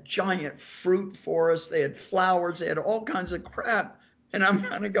had giant fruit for us, they had flowers, they had all kinds of crap. And I'm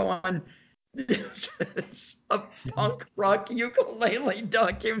kind of going, this is a punk rock ukulele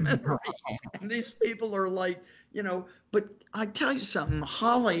documentary. And these people are like, but I tell you something,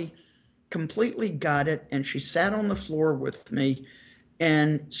 Holly completely got it, and she sat on the floor with me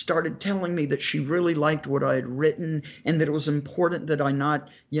and started telling me that she really liked what I had written and that it was important that I not,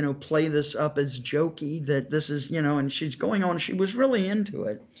 play this up as jokey, that this is, and she's going on. She was really into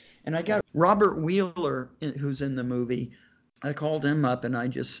it. And I got Robert Wheeler, who's in the movie. I called him up and I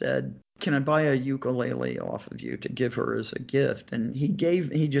just said, "Can I buy a ukulele off of you to give her as a gift?" And he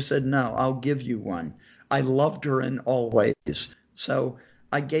just said, "No, I'll give you one." I loved her in all ways. So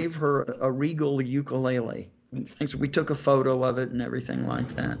I gave her a Regal ukulele. Thanks. We took a photo of it and everything like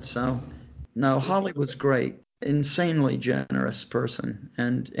that. So, no, Holly was great, insanely generous person,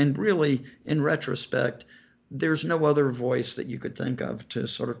 and really, in retrospect, there's no other voice that you could think of to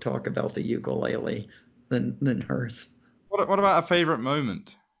sort of talk about the ukulele than hers. What about a favorite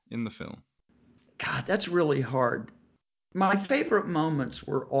moment in the film? God, that's really hard. My favorite moments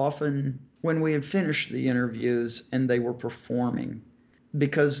were often when we had finished the interviews and they were performing,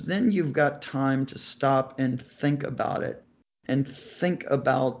 because then you've got time to stop and think about it and think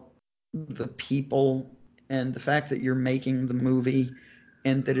about the people and the fact that you're making the movie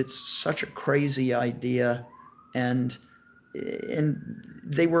and that it's such a crazy idea. And and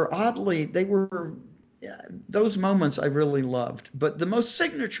they were those moments I really loved. But the most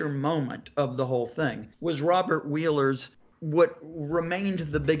signature moment of the whole thing was Robert Wheeler's, what remained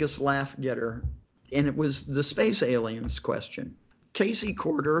the biggest laugh getter, and it was the space aliens question. Casey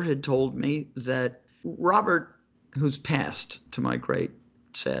Corder had told me that Robert, who's passed to my great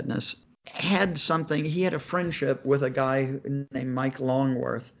sadness, he had a friendship with a guy named Mike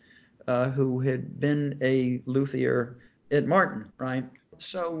Longworth, who had been a luthier at Martin, right?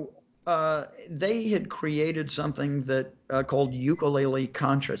 So they had created something that called ukulele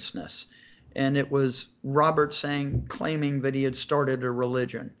consciousness, and it was Robert claiming that he had started a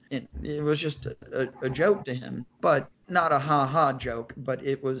religion. It was just a joke to him, but not a ha ha joke, but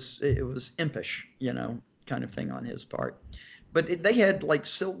it was impish, kind of thing on his part. But they had like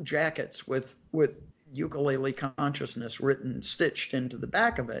silk jackets with ukulele consciousness written stitched into the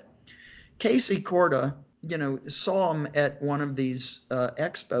back of it. Casey Corda, saw him at one of these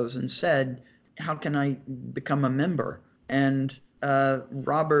expos and said, "How can I become a member?" And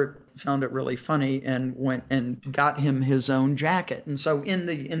Robert found it really funny and went and got him his own jacket. And so in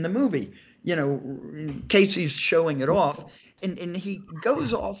the movie, Casey's showing it off, and he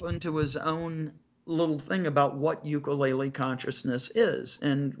goes off into his own little thing about what ukulele consciousness is.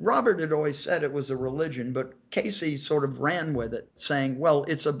 And Robert had always said it was a religion, but Casey sort of ran with it, saying, well,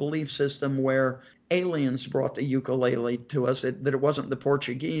 it's a belief system where aliens brought the ukulele to us, that it wasn't the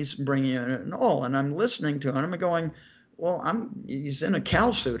Portuguese bringing it at all. And I'm listening to it, and I'm going, well, he's in a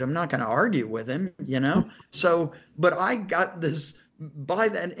cow suit. I'm not going to argue with him, So, but I got this, by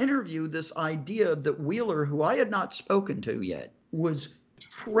that interview, this idea that Wheeler, who I had not spoken to yet, was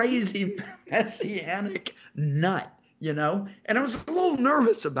crazy messianic nut, and I was a little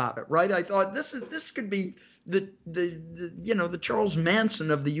nervous about it, right? I thought this could be the Charles Manson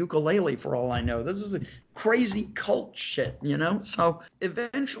of the ukulele, for all I know. This is a crazy cult shit, So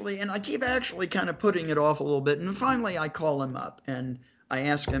eventually, and I keep actually kind of putting it off a little bit, and finally I call him up and I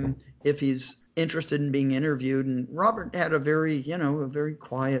ask him if he's interested in being interviewed. And Robert had a very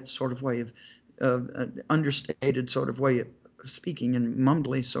quiet sort of way of understated sort of way of speaking, and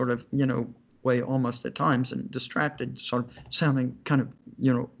mumbly sort of way almost at times, and distracted sort of sounding kind of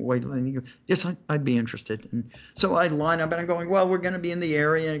way. And he goes, yes, I'd be interested. And so I line up and I'm going, well, we're going to be in the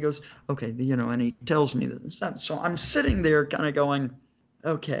area. And he goes, okay, and he tells me that stuff. So I'm sitting there kind of going,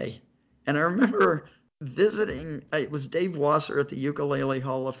 okay. And I remember visiting. It was Dave Wasser at the Ukulele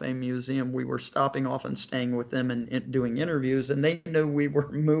Hall of Fame Museum. We were stopping off and staying with them and doing interviews, and they knew we were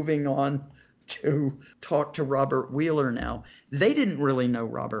moving on to talk to Robert Wheeler now. They didn't really know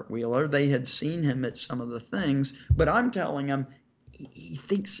Robert Wheeler. They had seen him at some of the things, but I'm telling them he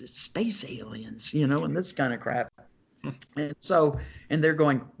thinks it's space aliens, and this kind of crap. And they're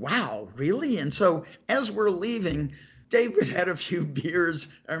going, wow, really? And so as we're leaving, David had a few beers.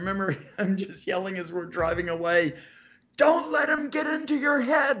 I remember him just yelling as we're driving away, don't let him get into your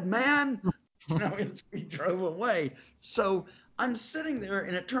head, man. As we drove away. So I'm sitting there,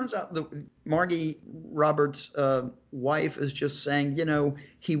 and it turns out that Margie Roberts' wife is just saying,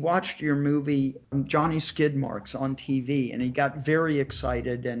 he watched your movie Johnny Skid Marks on TV, and he got very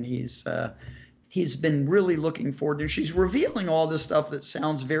excited, and he's been really looking forward to. She's revealing all this stuff that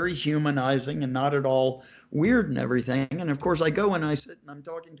sounds very humanizing and not at all weird and everything. And of course, I go and I sit and I'm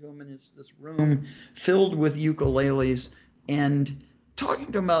talking to him, and it's this room filled with ukuleles and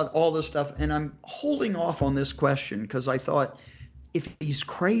talking to him about all this stuff. And I'm holding off on this question because I thought, if he's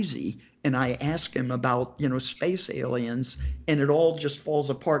crazy and I ask him about, space aliens, and it all just falls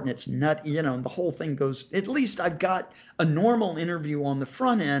apart and it's and the whole thing goes, at least I've got a normal interview on the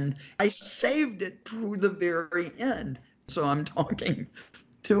front end. I saved it through the very end. So I'm talking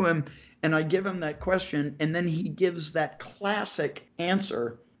to him and I give him that question, and then he gives that classic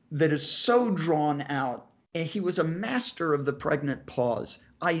answer that is so drawn out. And he was a master of the pregnant pause.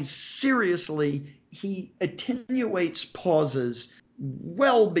 He attenuates pauses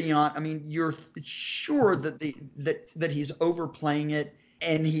well beyond. I mean, you're sure that he's overplaying it,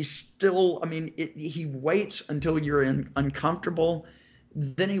 and he's still. I mean, he waits until you're uncomfortable,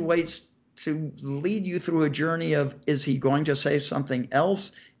 then he waits to lead you through a journey of, is he going to say something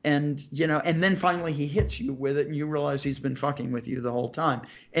else? And and then finally he hits you with it, and you realize he's been fucking with you the whole time.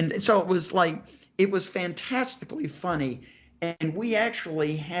 And so it was fantastically funny, and we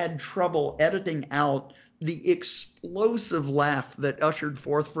actually had trouble editing out the explosive laugh that ushered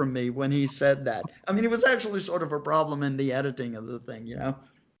forth from me when he said that. I mean, it was actually sort of a problem in the editing of the thing,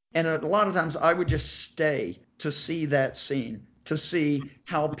 And a lot of times I would just stay to see that scene, to see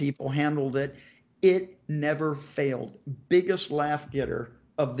how people handled it. It never failed. Biggest laugh getter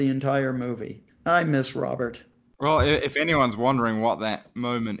of the entire movie. I miss Robert. Well, if anyone's wondering what that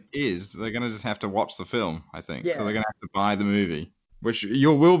moment is, they're going to just have to watch the film, I think. So they're Yeah. going to have to buy the movie, which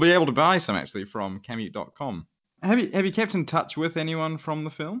you will be able to buy some actually from Camute.com. Have you kept in touch with anyone from the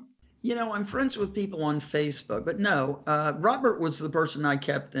film? I'm friends with people on Facebook, but no, Robert was the person I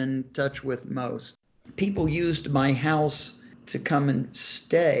kept in touch with most. People used my house to come and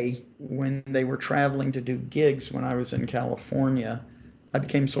stay when they were traveling to do gigs when I was in California. I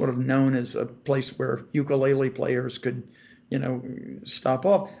became sort of known as a place where ukulele players could, stop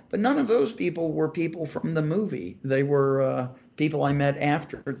off. But none of those people were people from the movie. They were people I met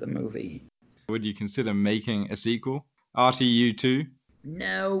after the movie. Would you consider making a sequel? RTU2?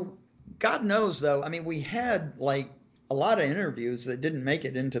 No, God knows though. I mean, we had like a lot of interviews that didn't make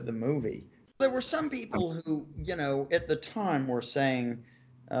it into the movie. There were some people who, at the time were saying,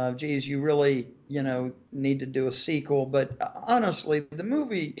 geez, you really, need to do a sequel. But honestly, the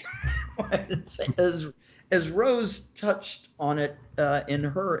movie, as Rose touched on it in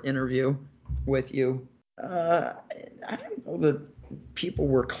her interview with you, I don't know that people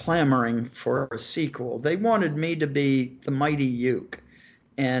were clamoring for a sequel. They wanted me to be the mighty Uke,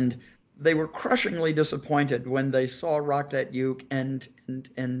 and they were crushingly disappointed when they saw Rock That Uke, and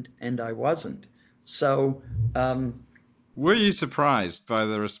I wasn't. So, Were you surprised by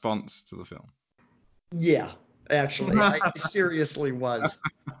the response to the film? yeah, actually, I seriously was.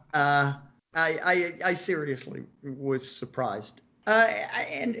 Uh, I seriously was surprised.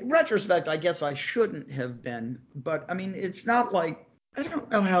 In retrospect, I guess I shouldn't have been, but I mean, it's not like, I don't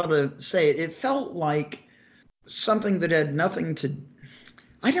know how to say it. It felt like something that had nothing to.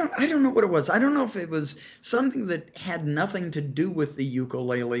 I don't know what it was. I don't know if it was something that had nothing to do with the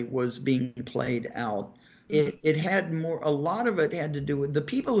ukulele was being played out. It had more. A lot of it had to do with the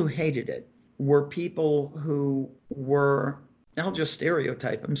people who hated it were people who were. I'll just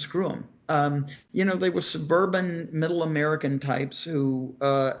stereotype them. Screw them. They were suburban middle American types who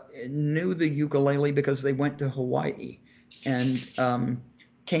knew the ukulele because they went to Hawaii and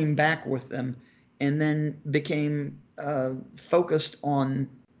came back with them, and then became focused on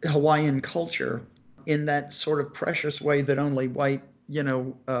Hawaiian culture in that sort of precious way that only white,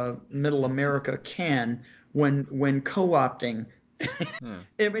 middle America can when co-opting. Yeah.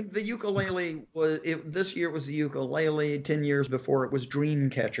 I mean, the ukulele this year it was the ukulele. 10 years before it was dream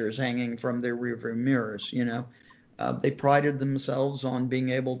catchers hanging from their rearview mirrors. They prided themselves on being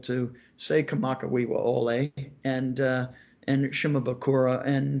able to say Kamakawiwa Ole and Shimabukuro,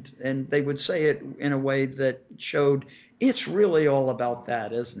 and they would say it in a way that showed it's really all about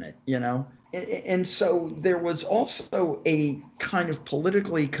that, isn't it? And so there was also a kind of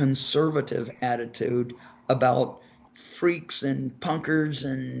politically conservative attitude about freaks and punkers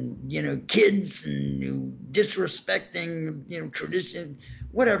and kids and disrespecting tradition,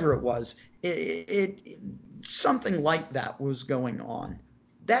 whatever it was. It something like that was going on.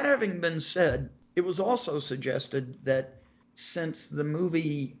 That having been said, it was also suggested that since the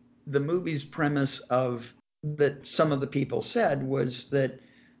movie's premise of that some of the people said was that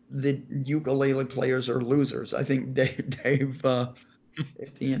the ukulele players are losers. I think Dave at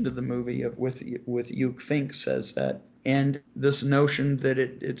the end of the movie with Uke Fink says that. And this notion that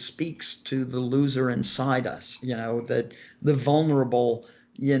it speaks to the loser inside us, that the vulnerable,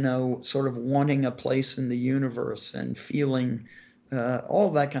 sort of wanting a place in the universe and feeling all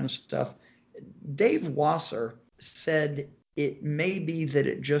that kind of stuff. Dave Wasser said it may be that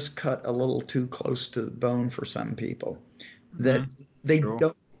it just cut a little too close to the bone for some people, that they Sure.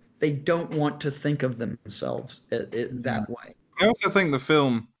 don't they don't want to think of themselves that way. I also think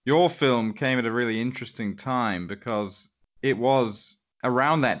your film, came at a really interesting time because it was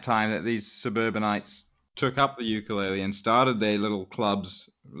around that time that these suburbanites took up the ukulele and started their little clubs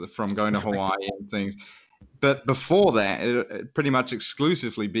from going to Hawaii and things. But before that, it pretty much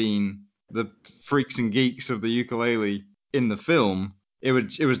exclusively been the freaks and geeks of the ukulele in the film. It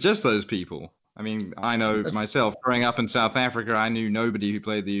was just those people. I mean, I know myself, growing up in South Africa, I knew nobody who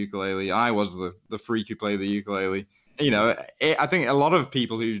played the ukulele. I was the freak who played the ukulele. I think a lot of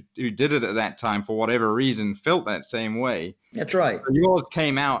people who did it at that time, for whatever reason, felt that same way. That's right. But yours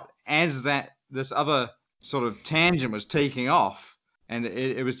came out as this other sort of tangent was taking off, and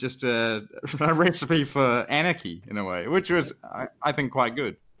it was just a recipe for anarchy in a way, which was, I think, quite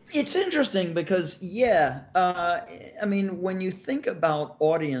good. It's interesting because, yeah, I mean, when you think about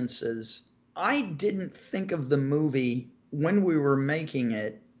audiences, I didn't think of the movie when we were making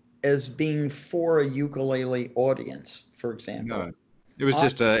it as being for a ukulele audience, for example. No, it was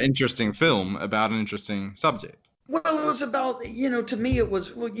just an interesting film about an interesting subject. Well, it was about, to me, it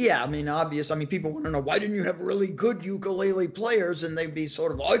was, well, yeah, I mean, obvious. I mean, people want to know, why didn't you have really good ukulele players? And they'd be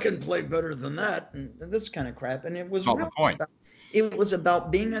sort of, I can play better than that, and this kind of crap. And it was Not the really point. it was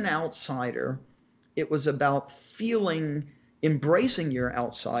about being an outsider. It was about embracing your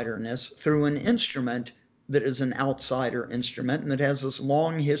outsiderness through an instrument that is an outsider instrument and that has this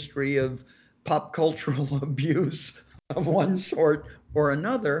long history of pop cultural abuse of one sort or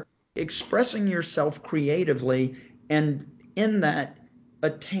another, expressing yourself creatively, and in that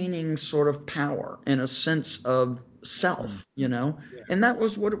attaining sort of power and a sense of Mm. self. Yeah. And that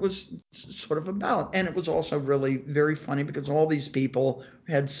was what it was sort of about. And it was also really very funny because all these people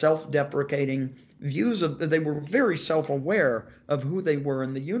had self-deprecating views they were very self-aware of who they were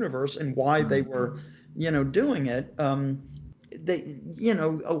in the universe and why they were, doing it. A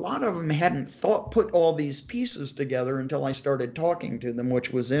lot of them hadn't put all these pieces together until I started talking to them,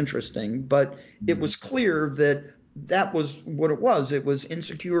 which was interesting. But it was clear that that was what it was. It was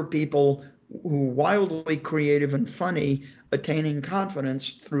insecure people who wildly creative and funny, attaining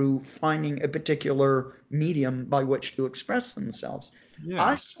confidence through finding a particular medium by which to express themselves.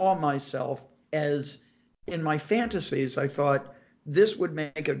 I Yeah. saw myself as, in my fantasies, I thought this would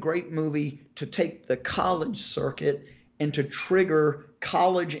make a great movie to take the college circuit and to trigger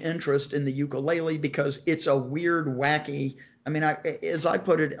college interest in the ukulele because it's a weird, wacky. I mean, as I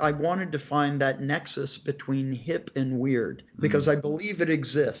put it, I wanted to find that nexus between hip and weird because I believe it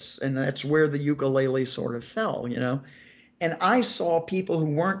exists, and that's where the ukulele sort of fell. And I saw people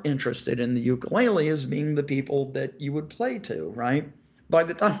who weren't interested in the ukulele as being the people that you would play to, right? By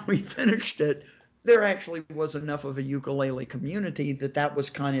the time we finished it, there actually was enough of a ukulele community that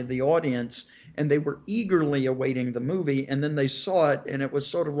was kind of the audience, and they were eagerly awaiting the movie. And then they saw it, and it was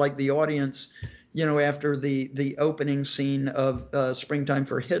sort of like the audience, after the opening scene of Springtime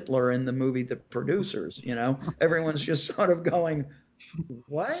for Hitler in the movie The Producers. Everyone's just sort of going,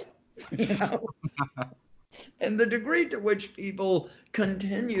 "What?" you know and the degree to which people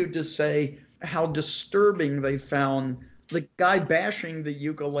continued to say how disturbing they found the guy bashing the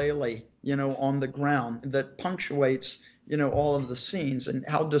ukulele, on the ground that punctuates, all of the scenes, and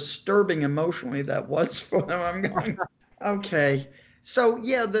how disturbing emotionally that was for them. I'm going, okay. So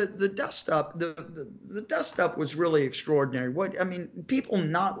yeah, the dust up, the dust up was really extraordinary. People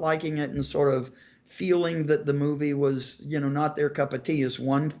not liking it and sort of feeling that the movie was, not their cup of tea is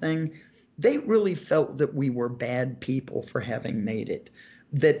one thing. They really felt that we were bad people for having made it.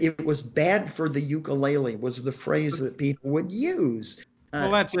 that it was bad for the ukulele was the phrase that people would use.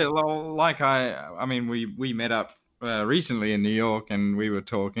 Well, that's it. Well, like I mean, we met up recently in New York, and we were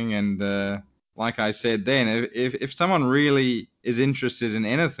talking, and like I said then, if someone really is interested in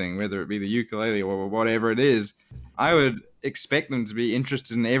anything, whether it be the ukulele or whatever it is, I would expect them to be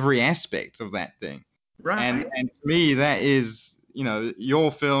interested in every aspect of that thing. And Right. to me, that is,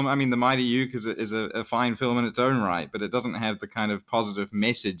 your film. I mean, The Mighty Uke is a fine film in its own right, but it doesn't have the kind of positive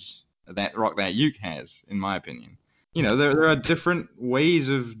message that Rock That Uke has, in my opinion. There are different ways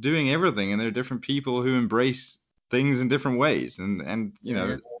of doing everything, and there are different people who embrace things in different ways. And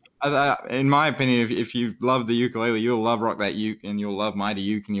Yeah. in my opinion, if you love the ukulele, you'll love Rock That Uke, and you'll love Mighty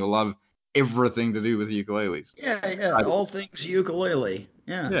Uke, and you'll love everything to do with ukuleles. Yeah, yeah, all things ukulele.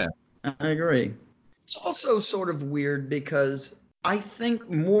 Yeah, Yeah. I agree. It's also sort of weird because I think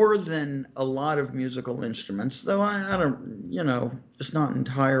more than a lot of musical instruments, though I don't, it's not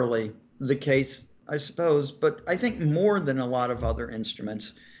entirely the case, I suppose, but I think more than a lot of other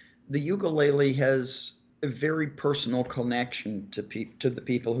instruments, the ukulele has a very personal connection to the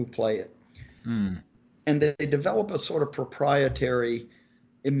people who play it. Mm. And they develop a sort of proprietary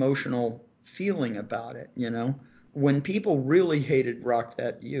emotional feeling about it. When people really hated Rock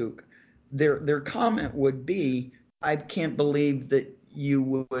That Uke, their comment would be, "I can't believe that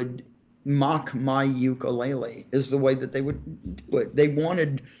you would mock my ukulele," is the way that they would do it.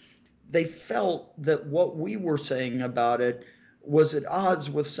 They felt that what we were saying about it was at odds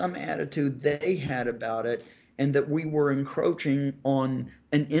with some attitude they had about it, and that we were encroaching on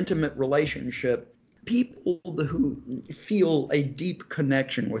an intimate relationship. People who feel a deep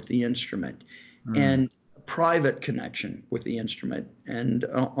connection with the instrument Mm. and a private connection with the instrument and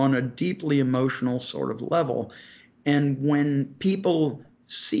on a deeply emotional sort of level. And when people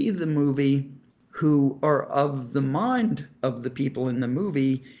see the movie who are of the mind of the people in the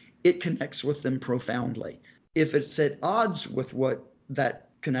movie, it connects with them profoundly. If it's at odds with what that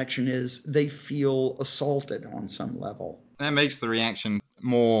connection is, they feel assaulted on some level. That makes the reaction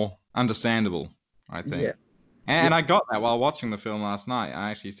more understandable, I think. Yeah. Yeah. And I got that while watching the film last night.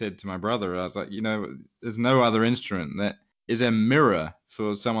 I actually said to my brother, I was like, there's no other instrument that is a mirror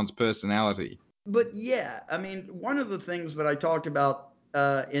for someone's personality. But yeah, I mean, one of the things that I talked about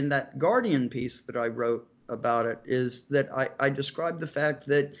in that Guardian piece that I wrote about it is that I described the fact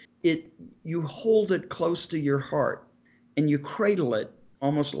that you hold it close to your heart and you cradle it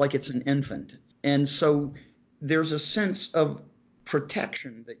almost like it's an infant. And so there's a sense of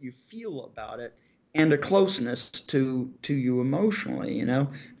protection that you feel about it and a closeness to you emotionally.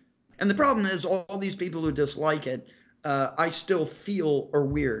 And the problem is, all these people who dislike it, I still feel are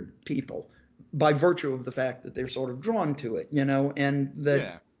weird people by virtue of the fact that they're sort of drawn to it, and that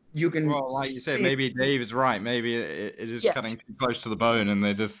Yeah. you can Well, like you said, see. maybe Dave is right. Maybe it is Yeah. cutting too close to the bone, and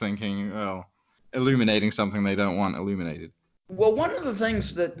they're just thinking, well, illuminating something they don't want illuminated. Well, one of the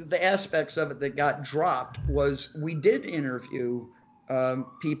things that the aspects of it that got dropped was we did interview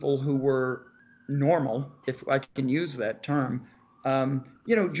people who were normal, if I can use that term,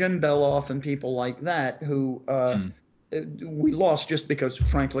 Jim Beloff and people like that who Hmm. we lost just because,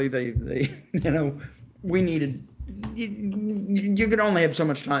 frankly, they we needed. You could only have so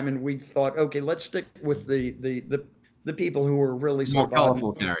much time, and we thought, okay, let's stick with the people who were really sort More of odd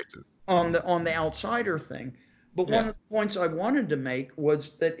colorful characters. on the outsider thing. But one Yeah. of the points I wanted to make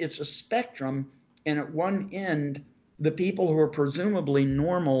was that it's a spectrum, and at one end, the people who are presumably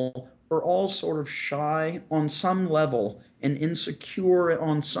normal are all sort of shy on some level and insecure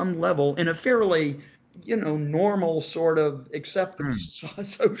on some level in a fairly, normal sort of acceptable, Hmm.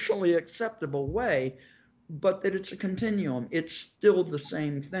 socially acceptable way, but that it's a continuum. It's still the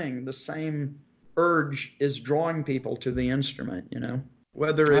same thing. The same urge is drawing people to the instrument.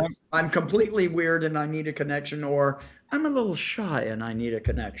 Whether Um, it's I'm completely weird and I need a connection, or I'm a little shy and I need a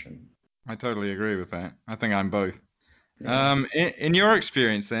connection. I totally agree with that. I think I'm both. Yeah. In your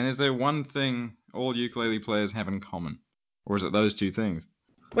experience, then, is there one thing all ukulele players have in common, or is it those two things?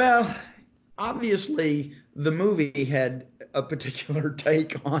 Well, obviously the movie had a particular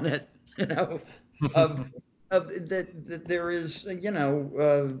take on it, of that there is,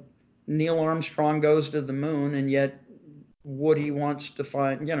 Neil Armstrong goes to the moon, and yet Woody wants to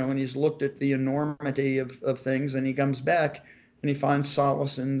find, and he's looked at the enormity of things, and he comes back and he finds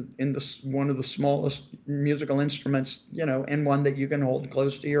solace in one of the smallest musical instruments, and one that you can hold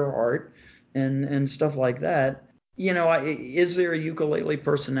close to your heart, and stuff like that. Is there a ukulele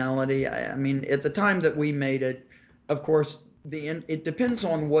personality? I mean, at the time that we made it, of course, it depends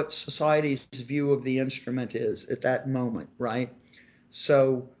on what society's view of the instrument is at that moment, right?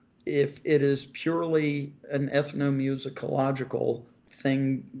 So if it is purely an ethnomusicological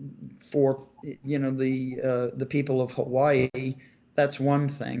thing for the people of Hawaii. That's one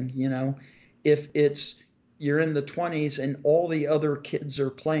thing. If it's you're in the 20s and all the other kids are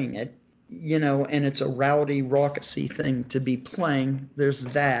playing it, and it's a rowdy, raucousy thing to be playing, there's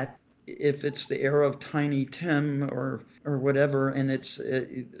that. If it's the era of Tiny Tim or whatever, and it's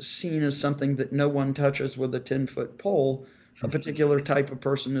seen as something that no one touches with a 10-foot pole, a particular type of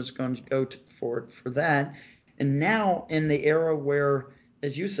person is going to go for that. And now in the era where,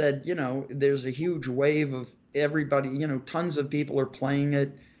 as you said, there's a huge wave of everybody, tons of people are playing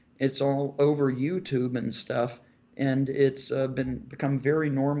it. It's all over YouTube and stuff, and it's become very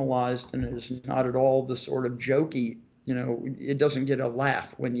normalized, and it is not at all the sort of jokey. It doesn't get a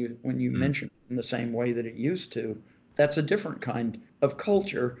laugh when you mention it in the same way that it used to. That's a different kind of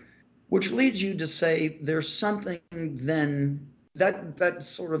culture, which leads you to say there's something then that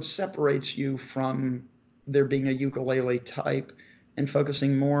sort of separates you from there being a ukulele type and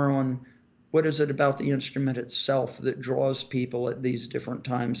focusing more on what is it about the instrument itself that draws people at these different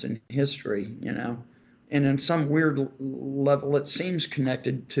times in history, And in some weird level, it seems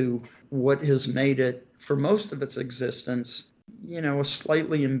connected to what has made it, for most of its existence, a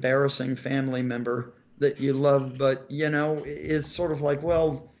slightly embarrassing family member that you love, but, is sort of like,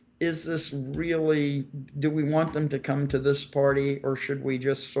 well, is this really, do we want them to come to this party, or should we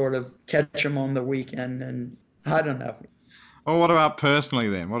just sort of catch them on the weekend? And I don't know. Well, what about personally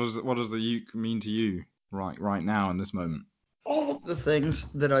then? What does the uke mean to you right now in this moment? All of the things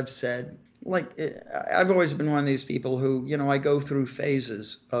that I've said, like I've always been one of these people who, I go through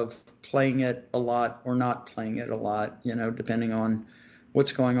phases of playing it a lot or not playing it a lot, depending on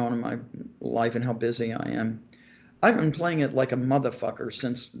what's going on in my life and how busy I am. I've been playing it like a motherfucker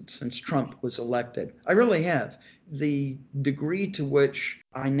since Trump was elected. I really have. The degree to which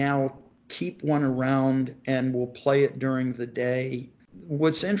I now keep one around and will play it during the day.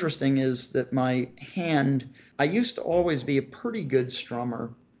 What's interesting is that my hand, I used to always be a pretty good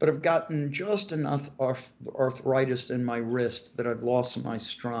strummer, but I've gotten just enough arthritis in my wrist that I've lost my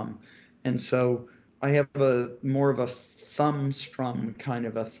strum. And so I have more of a thumb strum kind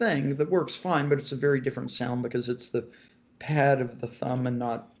of a thing that works fine, but it's a very different sound because it's the pad of the thumb and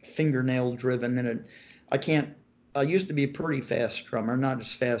not fingernail driven. And I used to be a pretty fast drummer, not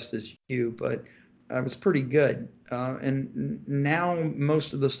as fast as you, but I was pretty good. And now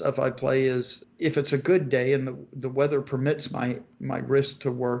most of the stuff I play is, if it's a good day and the weather permits my wrist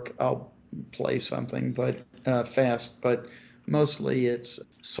to work, I'll play something but fast. But mostly it's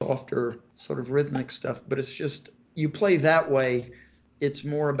softer sort of rhythmic stuff. But it's just, you play that way, it's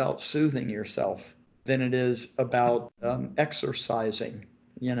more about soothing yourself than it is about exercising,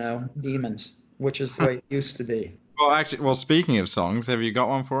 demons, which is the way it used to be. Well, speaking of songs, have you got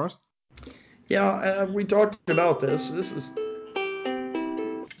one for us? Yeah, we talked about this.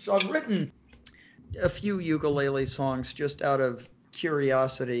 So I've written a few ukulele songs just out of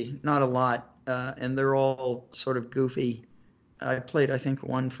curiosity, not a lot, and they're all sort of goofy. I played, I think,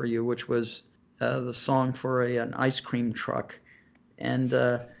 one for you, which was the song for an ice cream truck. And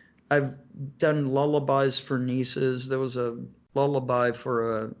I've done lullabies for nieces. There was a lullaby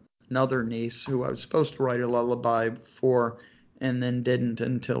for another niece who I was supposed to write a lullaby for and then didn't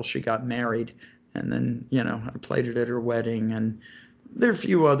until she got married. And then, I played it at her wedding. And there are a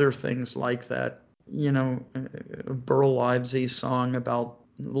few other things like that. Burl Ivesy's song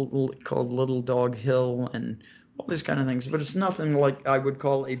called Little Dog Hill and all these kind of things. But it's nothing like I would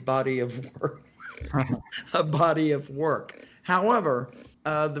call a body of work. A body of work. However,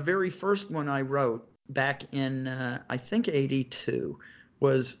 the very first one I wrote back in, I think, 82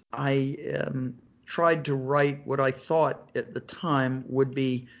 was I tried to write what I thought at the time would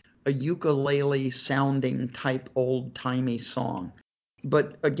be a ukulele sounding type old timey song.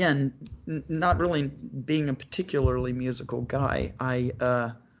 But again, not really being a particularly musical guy,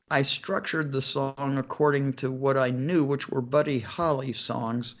 I structured the song according to what I knew, which were Buddy Holly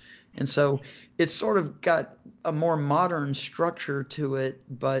songs. And so it's sort of got a more modern structure to it,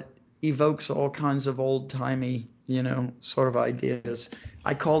 but evokes all kinds of old timey, sort of ideas.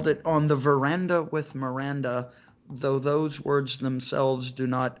 I called it On the Veranda with Miranda, though those words themselves do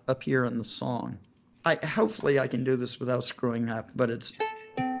not appear in the song. Hopefully I can do this without screwing up, but it's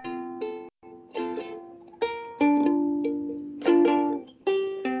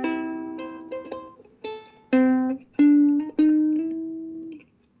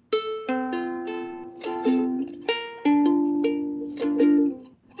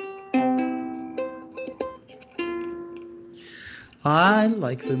I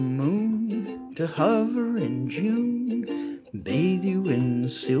like the moon to hover in June, bathe you in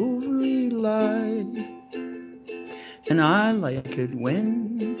silvery light, And I like it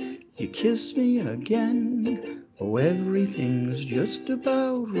when you kiss me again. Oh, everything's just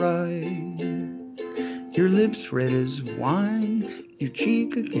about right. Your lips red as wine, your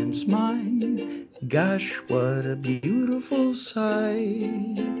cheek against mine. Gosh, what a beautiful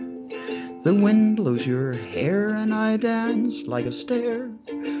sight. The wind blows your hair and I dance like a stare.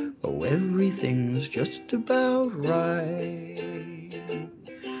 Oh, everything's just about right.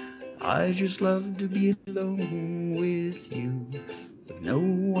 I just love to be alone with you, with no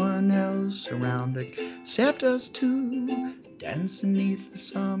one else around except us two, dancing neath the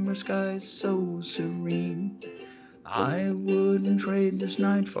summer sky so serene. I wouldn't trade this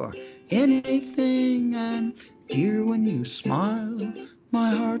night for anything, and dear, when you smile, my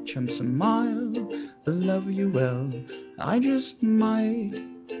heart jumps a mile. I love you well, I just might.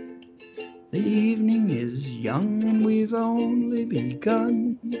 The evening is young and we've only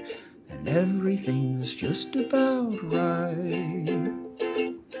begun, and everything's just about right.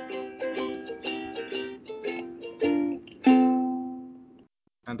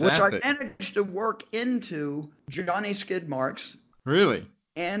 Which I Fantastic. managed to work into Johnny Skidmarks Really?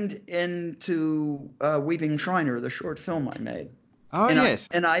 and into Weeping Shriner, the short film I made. Oh, yes.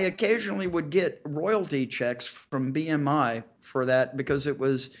 And I occasionally would get royalty checks from BMI for that because it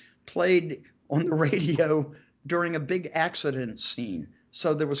was played on the radio during a big accident scene.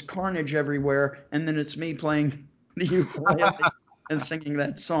 So there was carnage everywhere, and then it's me playing the ukulele and singing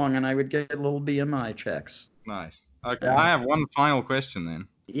that song, and I would get little BMI checks. Nice. Okay, Yeah. I have one final question then.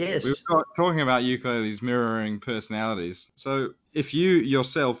 We Yes. were talking about ukuleles mirroring personalities. So, if you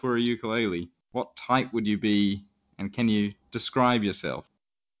yourself were a ukulele, what type would you be, and can you describe yourself?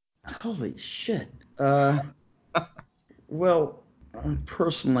 Holy shit. Well,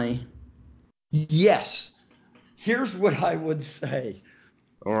 personally, yes. Here's what I would say.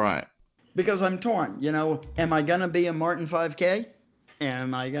 All right. Because I'm torn. Am I going to be a Martin 5K?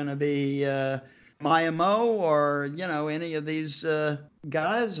 Am I going to be Maya Mo or, any of these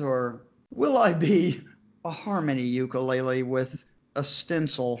guys? Or will I be a harmony ukulele with a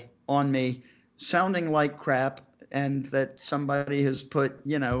stencil on me sounding like crap and that somebody has put,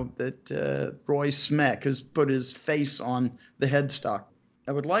 that Roy Smeck has put his face on the headstock?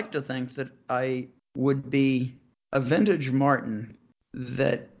 I would like to think that I would be a vintage Martin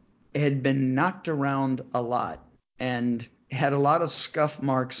that had been knocked around a lot and had a lot of scuff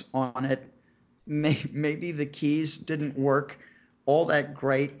marks on it. Maybe the keys didn't work all that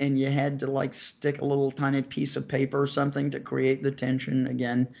great, and you had to like stick a little tiny piece of paper or something to create the tension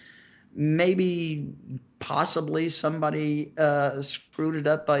again. Maybe possibly somebody screwed it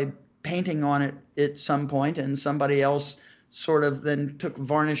up by painting on it at some point, and somebody else sort of then took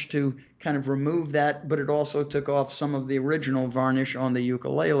varnish to kind of remove that, but it also took off some of the original varnish on the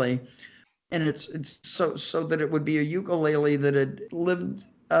ukulele. And it's so that it would be a ukulele that had lived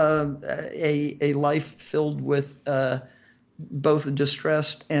a life filled with both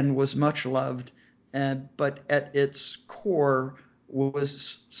distressed and was much loved, but at its core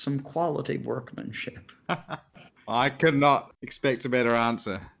was some quality workmanship. I could not expect a better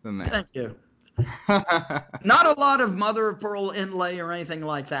answer than that. Thank you. Not a lot of mother of pearl inlay or anything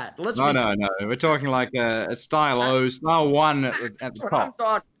like that. Let's No, be no, no. We're talking like a style O, style one at the what I'm top.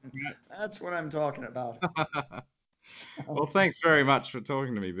 talking. That's what I'm talking about. Well, thanks very much for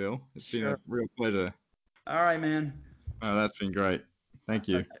talking to me, Bill. It's been a Sure. real pleasure. All right, man. Oh, that's been great. Thank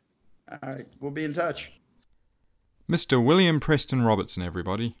you. Okay. All right. We'll be in touch. Mr. William Preston Robertson,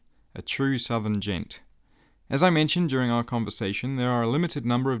 everybody. A true southern gent. As I mentioned during our conversation, there are a limited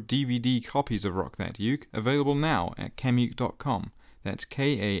number of DVD copies of Rock That Uke available now at kamuke.com. That's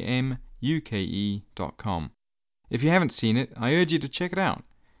KAMUKE.com. If you haven't seen it, I urge you to check it out.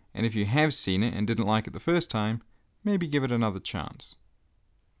 And if you have seen it and didn't like it the first time, maybe give it another chance.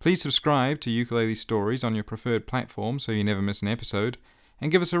 Please subscribe to Ukulele Stories on your preferred platform so you never miss an episode,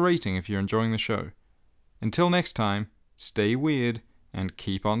 and give us a rating if you're enjoying the show. Until next time, stay weird and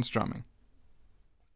keep on strumming.